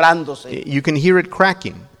 Suena quebrándose. You can hear it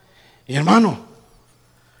cracking. Y hermano,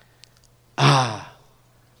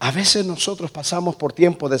 a veces nosotros pasamos por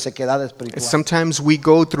tiempos de sequedad espiritual. Sometimes we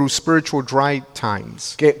go through spiritual dry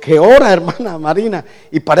times. Que ora, hermana Marina,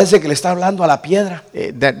 y parece que le está hablando a la piedra.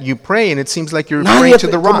 That you pray and it seems like you're Nadie praying to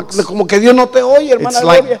te- the rocks. como que Dios no te oye, hermana It's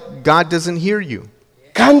Gloria. like God doesn't hear you.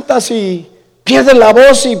 Cantas y pierdes la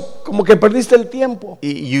voz y como que perdiste el tiempo.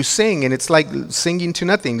 You sing and it's like singing to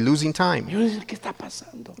nothing, losing time. Yo digo, ¿qué está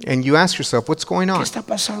pasando? And you ask yourself, what's going ¿Qué on? está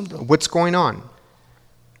pasando? What's going on?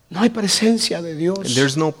 No hay presencia de Dios.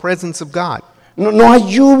 There's no presence of God. No hay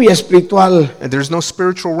lluvia espiritual. There's no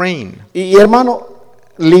spiritual rain. Y hermano,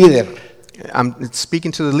 líder, I'm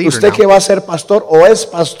speaking to the leader usted que now. va a ser pastor o es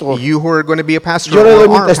pastor, You who are going to be a pastor yo le doy or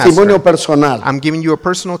mi are a testimonio pastor. personal. I'm giving you a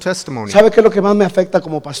personal testimony. ¿Sabe qué es lo que más me afecta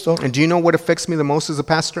como pastor? And do you know what affects me the most as a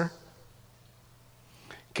pastor?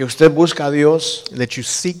 Que usted busca a Dios, That you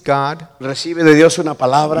seek God, recibe de Dios una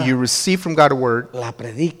palabra, you receive from God a word, la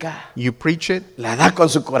predica, you preach it, la da con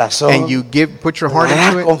su corazón, and you put your heart la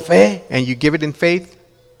da into con it, fe and you give it in faith,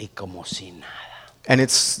 y como si nada.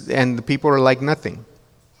 and the people are like nothing.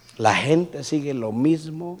 La gente sigue lo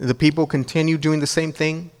mismo, The people continue doing the same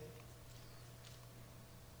thing.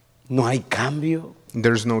 no hay cambio,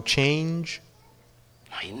 There's no change.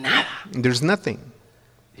 no hay nada. There's nothing.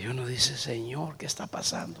 Y uno dice, Señor, ¿qué está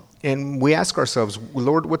pasando? And we ask ourselves,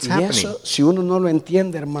 Lord, what's Y happening? eso, si uno no lo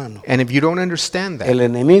entiende, hermano, And if you don't understand that, el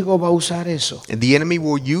enemigo va a usar eso the enemy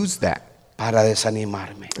will use that para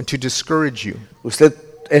desanimarme. to discourage you. Usted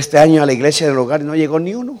este año a la iglesia del hogar y no llegó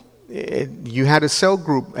ni uno. You had a cell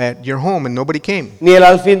group at your home and nobody came. Ni el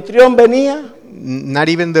anfitrión venía. Not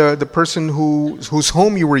even the person whose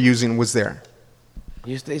home you were using was there.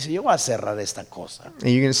 Y usted dice, yo voy a cerrar esta cosa.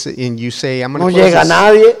 And you say, I'm No going to close llega this.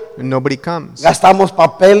 nadie. And nobody comes. Gastamos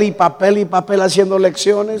papel y papel y papel haciendo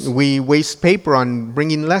lecciones. We waste paper on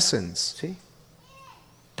bringing lessons. ¿Sí?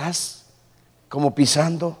 Estás como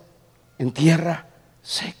pisando en tierra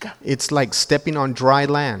seca. It's like stepping on dry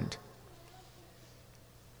land.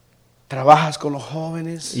 Trabajas con los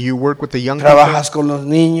jóvenes. You work with the young Trabajas people. con los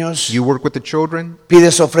niños. You work with the children.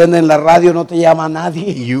 Pides ofrenda en la radio, no te llama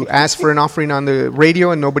nadie. You ask for an offering on the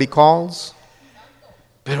radio and nobody calls.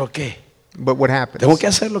 ¿Pero qué? But what happens? Tengo que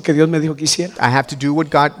hacer lo que Dios me dijo que hiciera. I have to do what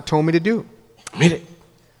God told me to do. Mire,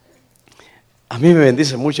 a mí me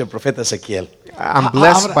bendice mucho el profeta Ezequiel. I'm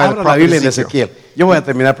blessed by the Abra la prophet Biblia en Ezekiel. Ezequiel. Yo voy a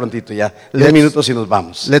terminar prontito ya. 10 Let's- minutos y nos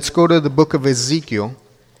vamos. Let's go to the book of Ezekiel.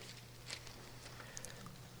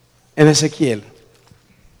 En Ezequiel,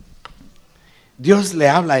 Dios le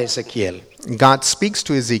habla a Ezequiel God speaks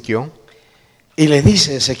to Ezekiel y le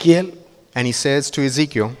dice, Ezequiel, and he says to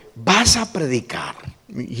Ezekiel, vas a predicar.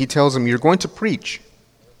 he tells him, you're going to preach.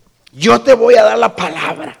 Yo te voy a dar la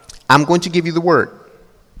palabra. I'm going to give you the word,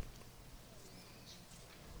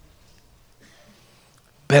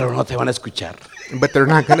 Pero no te van a escuchar. but they're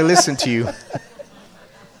not going to listen to you.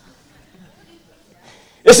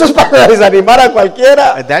 Eso es para desanimar a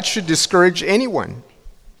cualquiera. That should discourage anyone.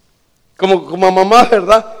 Como a mamá,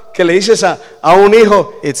 ¿verdad? Que le dices a un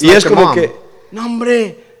hijo It's y like es a como mom. que, no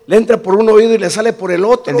hombre, le entra por un oído y le sale por el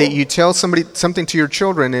otro. And that you tell somebody something to your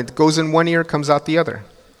children, it goes in one ear, comes out the other.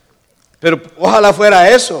 Pero ojalá fuera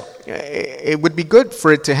eso, It would be good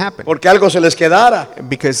for it to happen, porque algo se les quedara.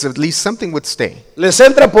 because at least something would stay. Les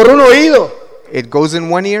entra por un oído It goes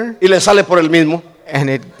in one ear, y le sale por el mismo. and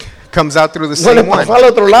it comes out through the No le same one. pasó al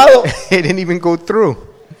otro lado. It didn't even go through.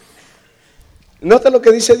 Nota lo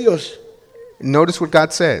que dice Dios. Notice what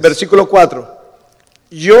God says. Versículo 4.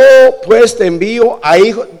 Yo pues te envío a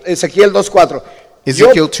hijos, Ezequiel 2:4.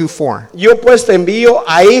 Ezekiel 2:4. Yo pues te envío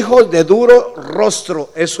a hijos de duro rostro,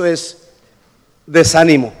 eso es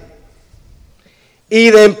desánimo, y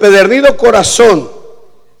de empedernido corazón.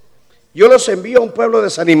 Yo los envío a un pueblo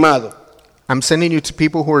desanimado. I'm sending you to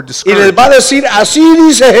people who are Y les discouraged. va a decir, así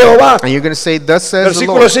dice Jehová. And you're going to say, thus says the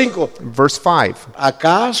Versículo Lord. 5. Verse 5.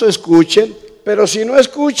 ¿Acaso escuchen? Pero si no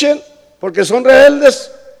escuchen, porque son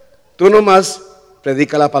rebeldes, tú nomás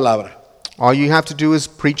predica la palabra. All you have to do is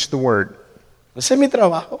preach the word. Ese es mi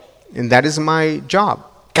trabajo. And that is my job.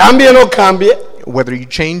 Cambie o no cambie, Whether you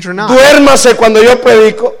change or not. duérmase cuando yo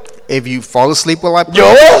predico. If you fall asleep while I Yo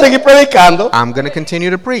preach, voy a seguir predicando. I'm going to continue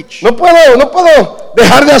to preach. No puedo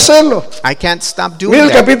dejar de hacerlo. I can't stop doing Mira el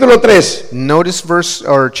that. capítulo 3, Notice verse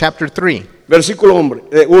or chapter 3, versículo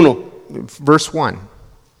 1. verse 1.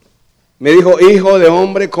 Me dijo, hijo de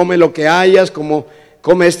hombre, come lo que hayas, como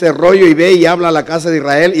come este rollo y ve y habla a la casa de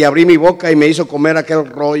Israel. Y abrí mi boca y me hizo comer aquel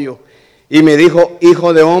rollo. Y me dijo,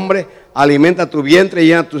 hijo de hombre, alimenta tu vientre y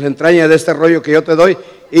llena tus entrañas de este rollo que yo te doy.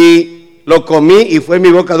 Y lo comí y fue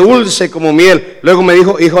mi boca dulce como miel. Luego me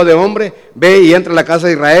dijo, hijo de hombre, ve y entra a la casa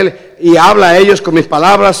de Israel y habla a ellos con mis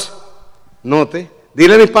palabras. Note,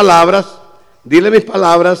 dile mis palabras.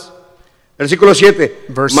 Versículo 7.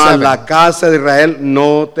 Verse Mas 7. la casa de Israel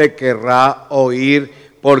no te querrá oír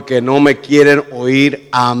porque no me quieren oír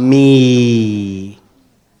a mí.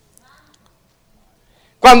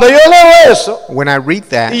 Cuando yo leo eso When I read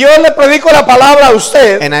that y yo le predico la palabra a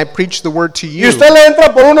usted and I preach the word to y you, usted le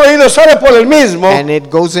entra por un oído y sale por el mismo, and it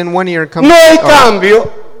goes in one ear and comes no hay out,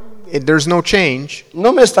 cambio. there's no change.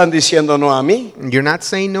 No me están diciendo no a mí, You're not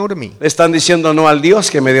saying no to me. le están diciendo no al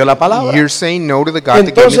Dios que me dio la palabra. You're saying no to the God that gave me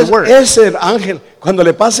Entonces the word. ese ángel, cuando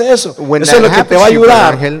le pase eso, When eso es that lo que te happens va a to you, Brother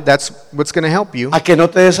ayudar Angel, that's what's going to help you a que no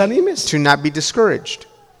te desanimes. to not be discouraged.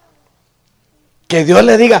 Que Dios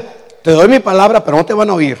le diga, te doy mi palabra, pero no te van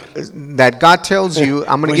a oír. That God tells you,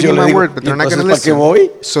 I'm going to Pues give yo you le my digo, word, but they're not going to entonces, ¿para listen. qué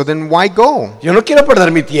voy? So then why go? Yo no quiero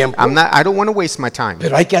perder mi tiempo, I don't want to waste my time.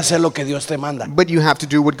 pero hay que hacer lo que Dios te manda. But you have to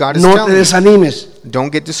do what God is No te telling you. desanimes,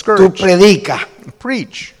 Don't get tú discouraged. predica.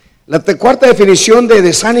 Preach. La cuarta definición de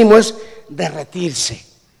desánimo es derretirse.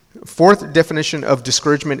 Fourth definition of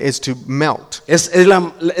discouragement is to melt. Es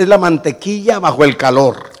la mantequilla bajo el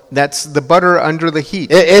calor. That's the butter under the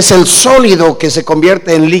heat. Es el sólido que se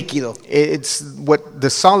convierte en líquido. It's what the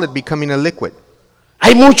solid becoming a liquid.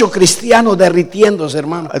 Hay muchos cristianos derritiéndose,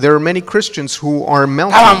 hermano. There are many Christians who are Estaban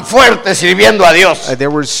melting. fuertes sirviendo a Dios. There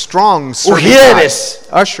were strong serving Ujieres,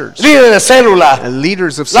 God, ushers, líderes de célula,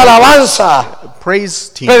 leaders of la service, alabanza, praise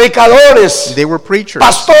team. predicadores, They were preachers.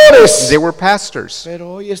 pastores. They were pastors.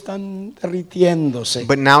 Pero hoy están derritiéndose.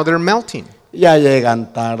 But now they're melting. Ya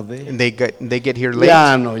llegan tarde. And they get here late.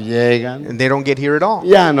 Ya no llegan. And they don't get here at all.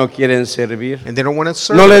 Ya no quieren servir. And they don't want to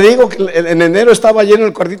serve. No le digo que en enero estaba lleno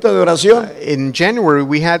el cuartito de oración. In January,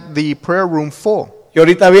 we had the prayer room full. Y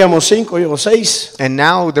ahorita habíamos 5 o 6. And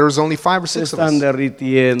now there's only 5 or Se 6 of están us.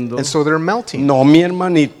 derritiendo. And so they're melting. No, mi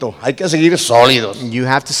hermanito. Hay que seguir sólidos. You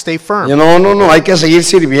have to stay firm. No. Hay que seguir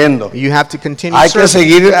sirviendo. You have to continue Hay que serving.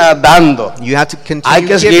 seguir dando. You have to Hay continue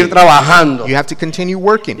que seguir giving. trabajando. You have to continue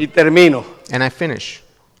working. Y termino. And I finish.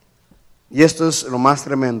 Y esto es lo más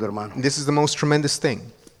tremendo, hermano. This is the most tremendous thing.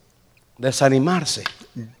 Desanimarse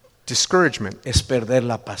Discouragement es perder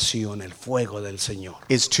la pasión, el fuego del Señor.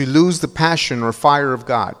 is to lose the passion or fire of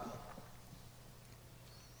God.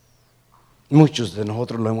 Muchos de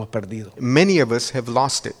nosotros lo hemos perdido. Many of us have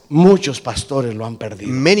lost it. Muchos pastores lo han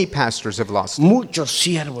perdido. Many pastors have lost it. Muchos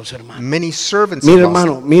siervos, hermano. Many servants have Mire, lost it.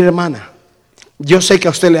 hermano, mire, hermana. Yo sé que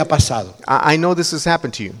a usted le ha pasado. I know this has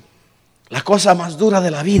happened to you. La cosa más dura de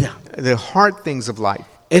la vida The hard things of life.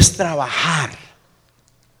 es trabajar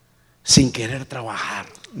sin querer trabajar.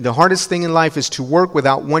 The hardest thing in life is to work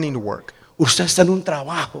without wanting to work. Usted está en un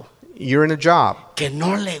trabajo You're in a job. que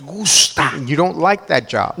no le gusta. You don't like that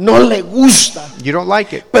job. No le gusta. You don't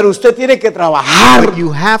like it. Pero usted tiene que trabajar But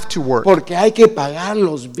you have to work porque hay que pagar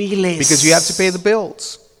los biles. because you have to pay the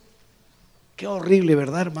bills. Qué horrible,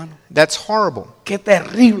 ¿verdad, hermano? That's horrible. Qué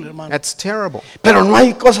terrible, hermano. That's terrible. Pero no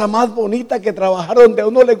hay cosa más bonita que trabajar donde a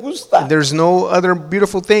uno le gusta. There's no other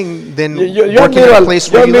beautiful thing than Yo working admiro at a al,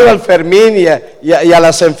 place yo where you admiro al live. Fermín y a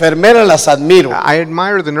las enfermeras las admiro. I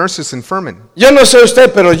admire the nurses in Furman. Yo no sé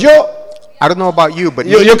usted, pero yo I don't know about you, but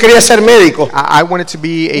me, yo quería ser médico. I wanted to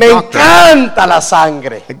be a Me doctor. encanta la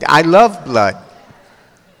sangre. I love blood.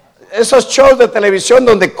 Esos shows de televisión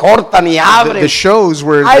donde cortan y abren. The shows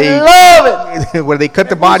where I love it. where they cut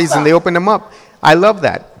the Me bodies gusta. and they open them up. I love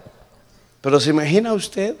that. Pero se imagina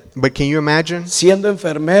usted But can you imagine siendo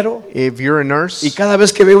enfermero if you're a nurse y cada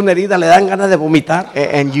vez que ve una herida le dan ganas de vomitar.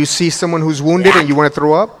 and you see someone who's wounded and you want to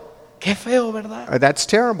throw up? Qué feo, ¿verdad? That's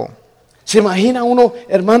terrible. Se imagina uno,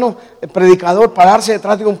 hermano, predicador, pararse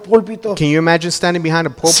detrás de un púlpito Can you imagine standing behind a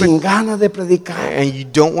pulpit sin ganas de predicar. and you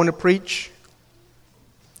don't want to preach?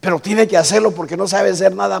 Pero tiene que hacerlo porque no sabe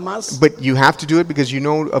hacer nada más. But you have to do it because you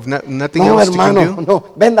know of nothing No, else you can hermano, do? no.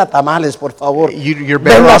 Venda tamales, por favor. You're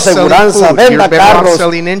better Venda off selling aseguranza, food. venda You're better off carros.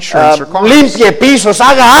 selling insurance or cars. Limpie pisos,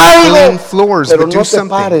 haga algo. Clean floors, Pero but no do te something.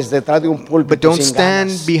 pares detrás de un But púlpito don't sin stand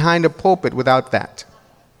ganas. behind a pulpit without that.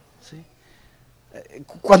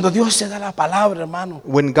 Cuando Dios te da la palabra, hermano.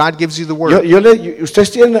 When God gives you the word,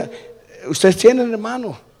 Ustedes tienen,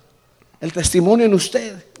 hermano, el testimonio en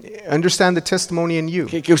usted. understand the testimony in you.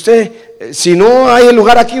 Que usted, si no hay el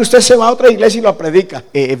lugar aquí, usted se va a otra iglesia y lo predica.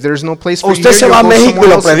 If there's no place O for you usted here, se you va a go México y somewhere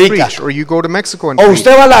lo else and predica. preach, or you go to Mexico and O preach,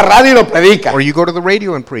 usted va a la radio y lo predica. or you go to the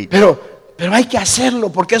radio and preach. Pero hay que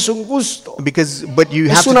hacerlo porque es un gusto. But you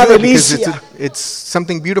Es have to una do it because delicia. it's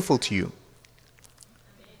something beautiful to you.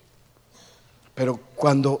 Pero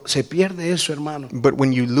cuando se pierde eso, hermano, But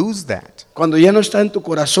when you lose that, cuando ya no está en tu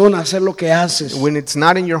corazón hacer lo que haces, when it's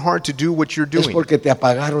not in your heart to do what you're es doing, porque te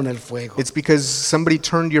apagaron el fuego. it's because somebody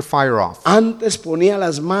turned your fire off. Antes ponía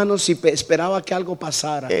las manos y esperaba que algo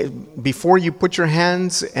pasara. Before you put your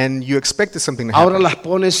hands and you expected something to Ahora happen, las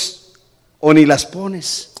pones o ni las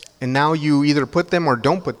pones. and now you either put them or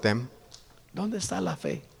don't put them. ¿Dónde está la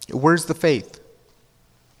fe? Where's the faith?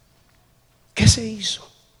 ¿Qué se hizo?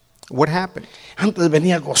 What happened? Antes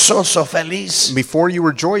venía gozoso, feliz. Before you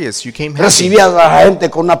were joyous, you came happy. Recibías a la gente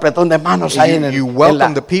con un apretón de manos ahí en You el.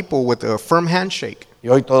 welcomed the people with a firm handshake. Y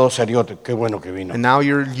hoy todo seriote. Qué bueno que vino. And now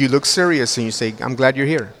you look serious and you say, I'm glad you're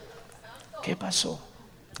here. ¿Qué pasó?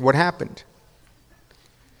 What happened?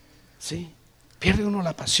 Sí. Pierde uno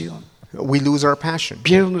la pasión. We lose our passion.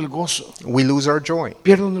 Pierde uno el gozo. We lose our joy.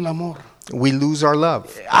 Pierde uno el amor. We lose our love.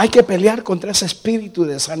 Hay que pelear contra ese espíritu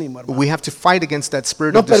de desánimo, hermano. We have to fight against that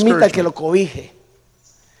spirit No of permita que lo discouragement. cobije.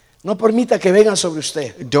 No permita que venga sobre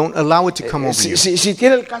usted. Don't allow it to come over you. Si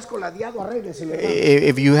tiene el casco ladeado, arrégleselo, hermano.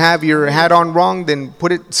 If you have your hat on wrong, then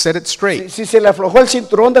set it straight. Si se le aflojó el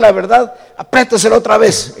cinturón de la verdad, apriéteselo otra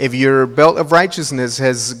vez. If your belt of righteousness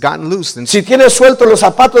has gotten loose, then Si tiene sueltos los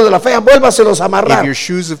zapatos de la fe, vuélvaselos a if amarrar. your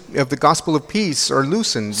shoes of the gospel of peace are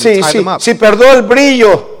loosened, Sí, then tie them up. si perdió el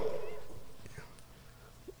brillo,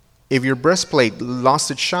 If your breastplate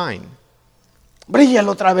lost its shine,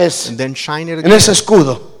 bríllalo otra vez and then shine it en again. ese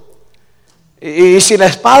escudo. Y si la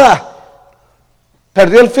espada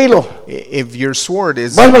perdió el filo, If your sword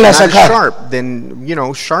is Vuélvela a not as sacar. sharp, then,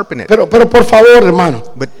 sharpen it. pero por favor, hermano,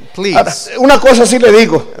 But ahora, please, una cosa sí le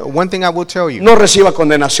digo, one thing I will tell you, no reciba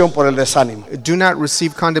condenación por el desánimo. do not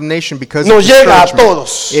receive condemnation because Nos of llega a discouragement.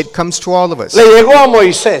 todos. It comes to all of us. Le llegó a It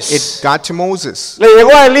Moisés, got to Moses. le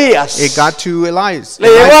llegó a Elías, It got to Elias. le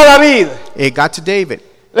llegó a David, It got to David.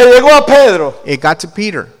 le llegó a Pedro, It got to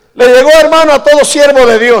Peter. le llegó, hermano, a todo siervo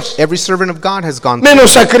de Dios, Every servant of God has gone through,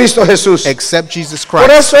 menos a Cristo Jesús. except Jesus Por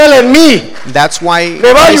Christ. eso Él en mí That's why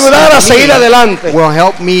me va a Christ ayudar a in seguir me adelante. will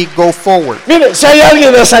help me go forward. Mire, si hay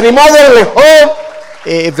alguien desanimado, el Job,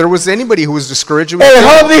 If there was anybody who was discouraged, it el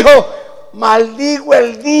was Job dijo, maldigo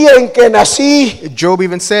el día en que nací. Job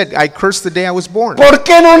even said, I cursed the day I was born. ¿Por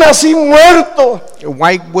qué no nací muerto?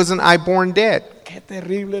 Why wasn't I born dead? Qué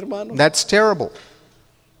terrible, hermano. That's terrible.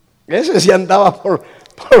 Ese sí andaba por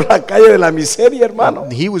la calle de la miseria, hermano.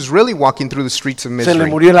 He was really walking through the streets of Se le misery.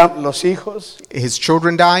 murieron los hijos, His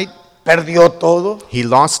children died. perdió todo, He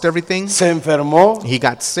lost everything. se enfermó, He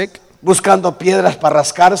got sick. buscando piedras para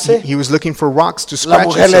rascarse. He was looking for rocks to La scratch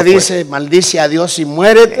mujer le himself with. dice, maldice a Dios y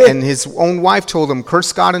muérete. And his own wife told him,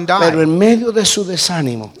 curse God and Pero die. en medio de su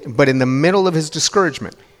desánimo, But in the middle of his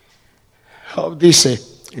discouragement, Job dice,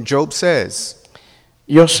 Job says,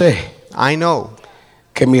 yo sé I know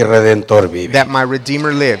que mi Redentor vive. that my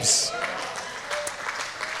Redeemer lives.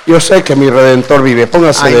 Yo sé que mi Redentor vive.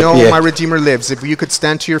 Póngase I de know pie. my Redeemer lives. If you could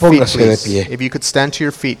stand to your feet, Póngase de please. pie. If you could stand to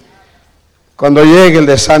your feet. Cuando llegue el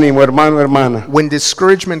desánimo, hermano, hermana, When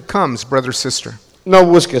discouragement comes, brother, sister, no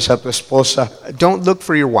busques a tu esposa. don't look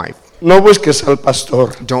for your wife. no busques al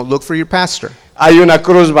pastor. Don't look for your pastor. Hay una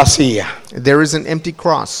cruz vacía. There is an empty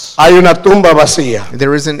cross. Hay una tumba vacía.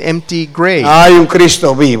 There is an empty grave. Hay un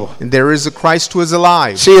Cristo vivo. There is a Christ who is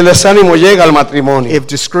alive. Si el desánimo llega al matrimonio, If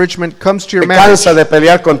discouragement comes to your te marriage, cansas de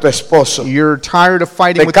pelear con tu esposo, you're tired of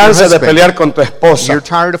fighting te with your cansas de husband. pelear con tu esposa, You're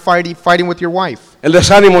tired of fighting with your wife. el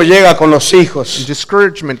desánimo llega con los hijos,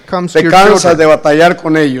 Discouragement comes to te your cansas de children. batallar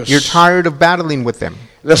con ellos, You're tired of battling with them.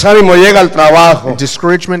 el desánimo llega al trabajo,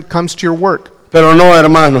 Discouragement comes to your work. pero no,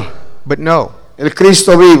 hermano, But no, el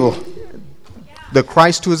Cristo vivo the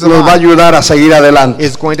Christ who is nos va a alive ayudar a seguir adelante.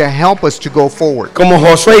 is going to help us to go forward. Como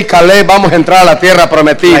Josué y Caleb vamos a entrar a la tierra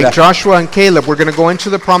prometida. Like Joshua and Caleb, we're going to go into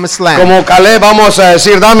the promised land. Como Caleb vamos a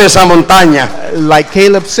decir, dame esa montaña. Like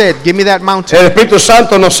Caleb said, give me that mountain. El Espíritu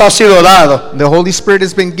Santo nos ha sido dado. The Holy Spirit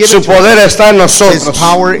has been given Su to us. poder está en His nosotros.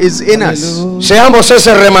 power is in us. Seamos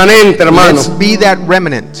ese remanente, hermano, Let's be that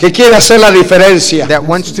remnant que quiere hacer la diferencia. that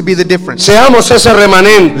wants to be the difference. Seamos ese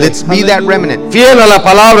remanente, Let's be that remnant fiel a la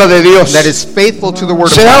palabra de Dios. that is faithful to the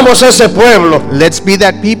word of God. Seamos ese pueblo Let's be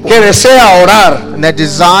that people que desea orar, and that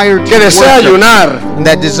desire to que desea worship, ayunar, and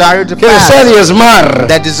that desire to que desea fast, diezmar,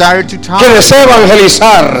 that desire to que talk, desea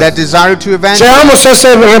evangelizar. that desire to evangelize. Seamos ese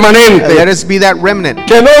Let remanente us be that remnant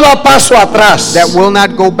que no da paso atrás, that will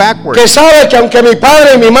not go backward. que sabe que aunque mi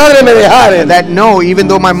padre y mi madre me dejaren, That no, even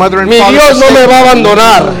though my mother and mi father Dios no me forsake va a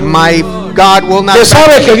abandonar. me, my God will not. Que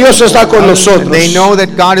sabe que Dios está con nosotros. They know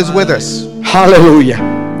that God is with us. Aleluya.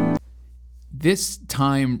 This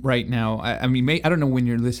time right now, I mean, I don't know when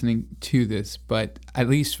you're listening to this, but at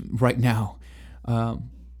least right now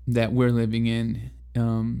that we're living in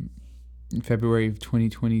February of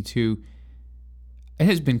 2022, it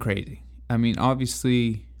has been crazy. I mean,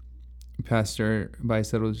 obviously, Pastor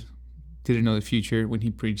Ballesteros didn't know the future when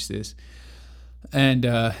he preached this. And,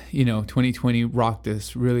 2020 rocked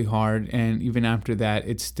us really hard. And even after that,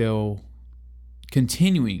 it's still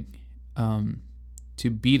continuing to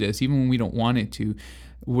beat us, even when we don't want it to.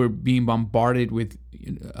 We're being bombarded with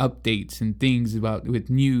updates and things with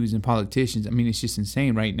news and politicians. I mean, it's just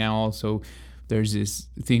insane right now. Also, there's this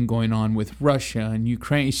thing going on with Russia and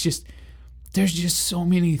Ukraine. There's just so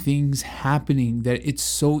many things happening that it's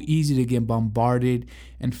so easy to get bombarded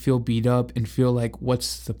and feel beat up and feel like,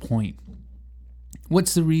 what's the point?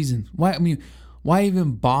 What's the reason? Why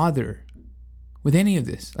even bother with any of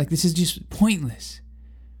this? Like, this is just pointless.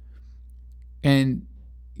 And,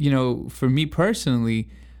 for me personally,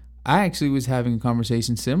 I actually was having a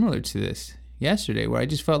conversation similar to this yesterday where I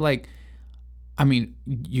just felt like,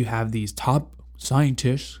 you have these top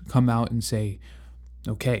scientists come out and say,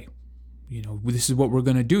 okay, this is what we're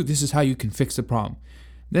going to do. This is how you can fix the problem.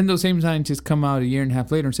 Then those same scientists come out a year and a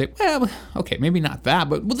half later and say, well, okay, maybe not that,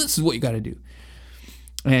 but this is what you got to do.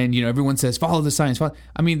 And, everyone says, follow the science.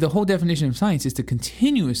 The whole definition of science is to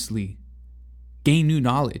continuously gain new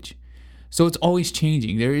knowledge. So it's always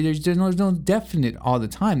changing. There's no definite all the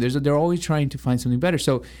time. They're always trying to find something better.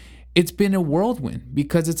 So it's been a whirlwind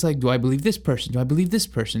because it's like, do I believe this person? Do I believe this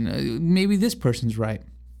person? Maybe this person's right.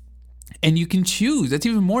 And you can choose. That's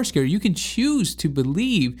even more scary. You can choose to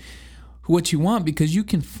believe what you want because you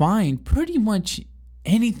can find pretty much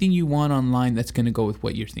anything you want online that's going to go with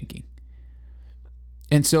what you're thinking.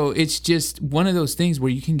 And so it's just one of those things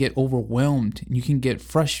where you can get overwhelmed, you can get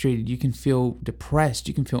frustrated, you can feel depressed,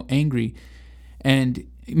 you can feel angry. And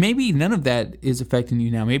maybe none of that is affecting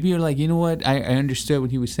you now. Maybe you're like, you know what, I understood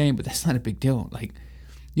what he was saying, but that's not a big deal. Like,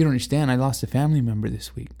 you don't understand, I lost a family member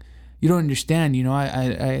this week. You don't understand,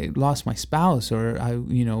 I lost my spouse, or I,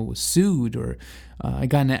 was sued, or I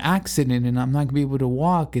got in an accident and I'm not going to be able to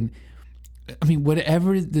walk. And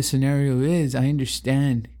whatever the scenario is, I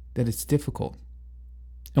understand that it's difficult.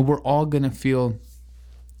 And we're all going to feel,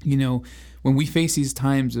 when we face these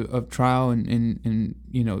times of trial and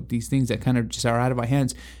these things that kind of just are out of our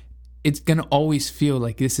hands, it's going to always feel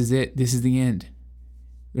like this is it. This is the end.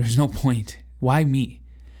 There's no point. Why me?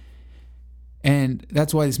 And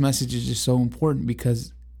that's why this message is just so important,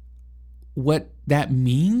 because what that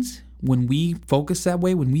means when we focus that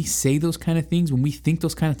way, when we say those kind of things, when we think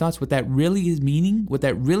those kind of thoughts, what that really is meaning, what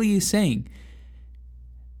that really is saying,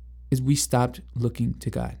 is we stopped looking to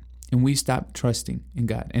God and we stopped trusting in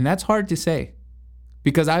God. And that's hard to say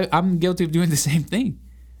because I'm guilty of doing the same thing.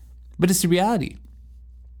 But it's the reality.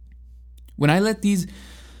 When I let these,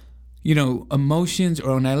 emotions,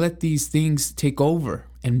 or when I let these things take over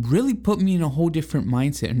and really put me in a whole different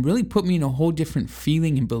mindset and really put me in a whole different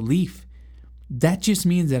feeling and belief, that just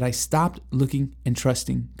means that I stopped looking and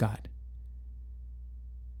trusting God.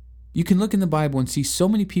 You can look in the Bible and see so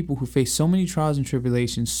many people who face so many trials and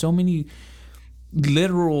tribulations, so many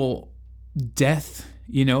literal death,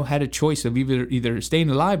 had a choice of either staying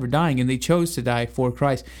alive or dying, and they chose to die for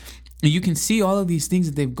Christ. And you can see all of these things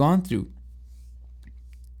that they've gone through.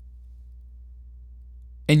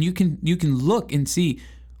 And you can look and see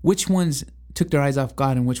which ones took their eyes off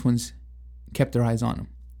God and which ones kept their eyes on Him.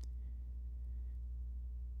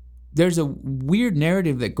 There's a weird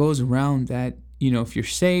narrative that goes around that, if you're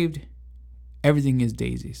saved, everything is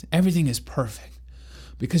daisies. Everything is perfect.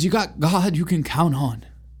 Because you got God you can count on.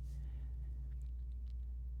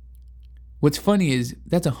 What's funny is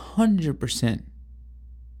that's 100%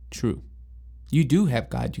 true. You do have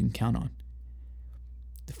God you can count on.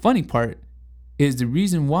 The funny part is the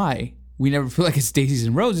reason why we never feel like it's daisies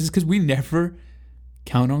and roses is because we never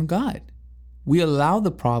count on God. We allow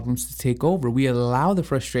the problems to take over. We allow the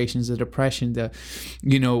frustrations, the depression,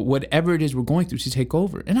 whatever it is we're going through to take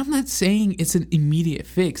over. And I'm not saying it's an immediate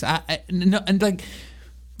fix.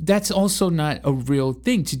 That's also not a real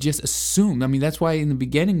thing to just assume. I mean, that's why in the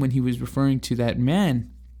beginning when he was referring to that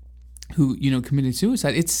man who, committed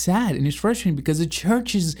suicide, it's sad and it's frustrating because the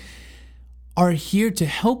churches are here to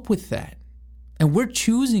help with that. And we're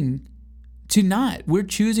choosing to not. We're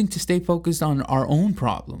choosing to stay focused on our own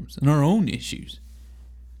problems and our own issues.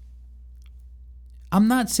 I'm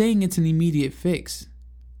not saying it's an immediate fix.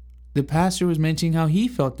 The pastor was mentioning how he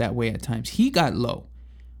felt that way at times. He got low.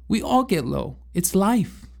 We all get low. It's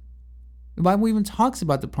life. The Bible even talks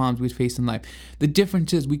about the problems we face in life. The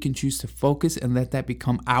difference is we can choose to focus and let that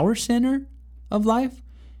become our center of life,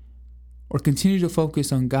 or continue to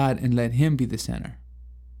focus on God and let Him be the center.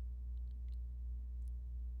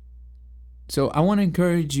 So I want to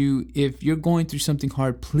encourage you, if you're going through something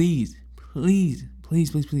hard, please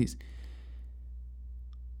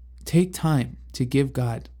take time to give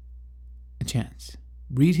God a chance.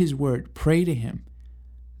 Read His Word. Pray to Him.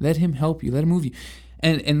 Let Him help you. Let Him move you.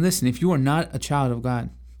 And listen, if you are not a child of God,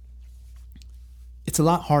 it's a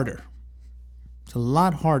lot harder. It's a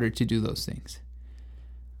lot harder to do those things.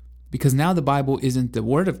 Because now the Bible isn't the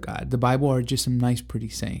Word of God. The Bible are just some nice, pretty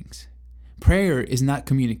sayings. Prayer is not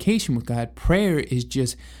communication with God. Prayer is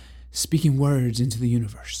just speaking words into the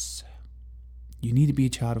universe. You need to be a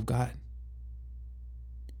child of God.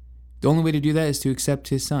 The only way to do that is to accept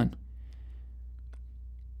His Son.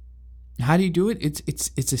 How do you do it?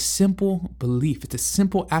 It's a simple belief. It's a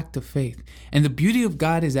simple act of faith. And the beauty of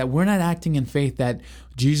God is that we're not acting in faith that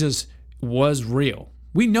Jesus was real.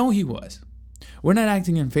 We know He was. We're not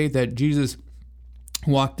acting in faith that Jesus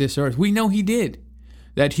walked this earth. We know He did.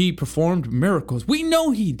 That He performed miracles. We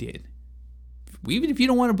know He did. Even if you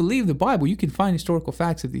don't want to believe the Bible, you can find historical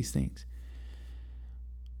facts of these things.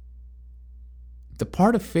 The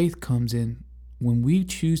part of faith comes in when we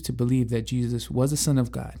choose to believe that Jesus was the Son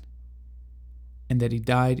of God and that He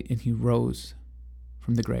died and He rose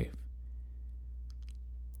from the grave.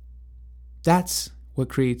 That's what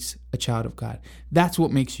creates a child of God. That's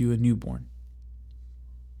what makes you a newborn.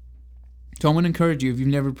 So I want to encourage you, if you've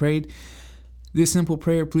never prayed this simple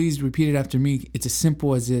prayer, please repeat it after me. It's as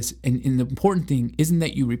simple as this. And the important thing isn't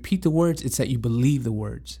that you repeat the words, it's that you believe the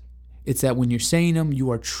words. It's that when you're saying them, you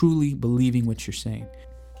are truly believing what you're saying.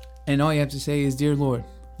 And all you have to say is, Dear Lord,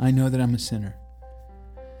 I know that I'm a sinner.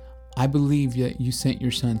 I believe that You sent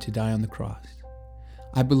Your Son to die on the cross.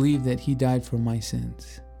 I believe that He died for my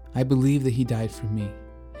sins. I believe that He died for me.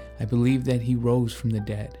 I believe that He rose from the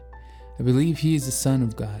dead. I believe He is the Son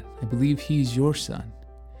of God. I believe He is Your Son.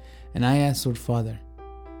 And I ask, Lord Father,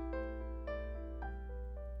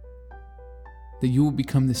 that You will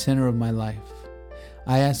become the center of my life.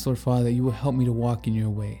 I ask, Lord Father, that You will help me to walk in Your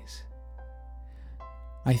ways.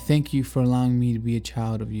 I thank You for allowing me to be a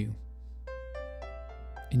child of You.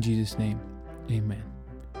 In Jesus' name, amen.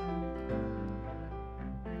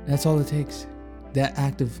 That's all it takes. That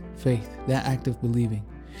act of faith, that act of believing.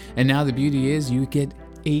 And now the beauty is you get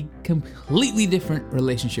a completely different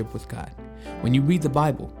relationship with God. When you read the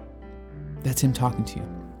Bible, that's Him talking to you.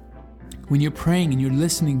 When you're praying and you're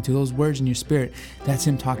listening to those words in your spirit, that's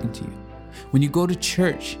Him talking to you. When you go to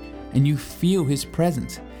church and you feel His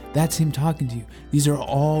presence, that's Him talking to you. These are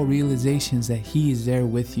all realizations that He is there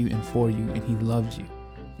with you and for you, and He loves you,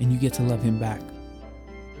 and you get to love Him back.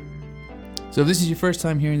 So if this is your first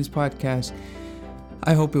time hearing this podcast,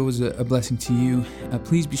 I hope it was a blessing to you.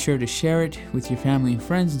 Please be sure to share it with your family and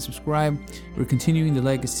friends and subscribe. We're continuing the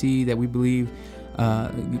legacy that we believe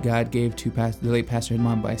God gave to the late Pastor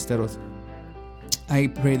Germán Ballesteros. I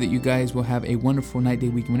pray that you guys will have a wonderful night, day,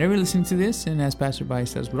 week, whenever you're listening to this. And as Pastor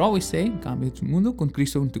Ballesteros would always say, cambia tu mundo con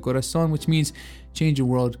Cristo en tu corazón, which means change your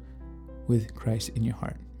world with Christ in your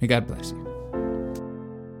heart. May God bless you.